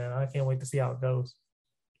about this, man. I can't wait to see how it goes.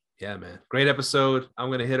 Yeah, man. Great episode. I'm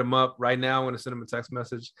going to hit him up right now. I'm going to send him a text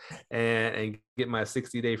message and get my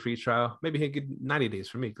 60-day free trial. Maybe he'll get 90 days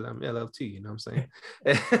for me because I'm LLT, you know what I'm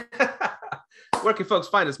saying? Where can folks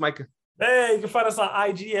find us, Micah? Hey, you can find us on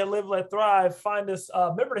IG at Live Let Thrive. Find us.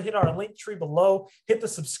 Remember to hit our link tree below. Hit the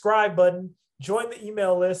subscribe button. Join the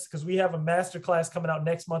email list because we have a masterclass coming out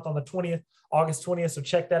next month on the 20th, August 20th. So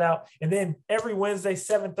check that out. And then every Wednesday,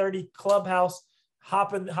 7:30, Clubhouse.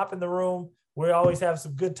 Hop in the room. We always have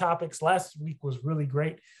some good topics. Last week was really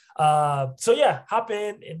great. So yeah, hop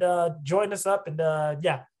in and join us up. And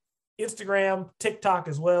Instagram, TikTok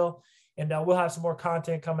as well. And we'll have some more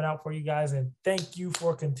content coming out for you guys. And thank you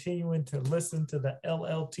for continuing to listen to the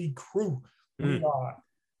LLT crew. We are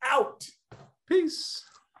out. Peace.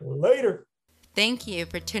 Later. Thank you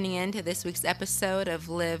for tuning in to this week's episode of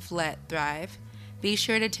Live, Let, Thrive. Be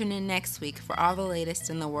sure to tune in next week for all the latest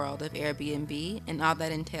in the world of Airbnb and all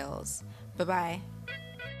that entails. Bye-bye.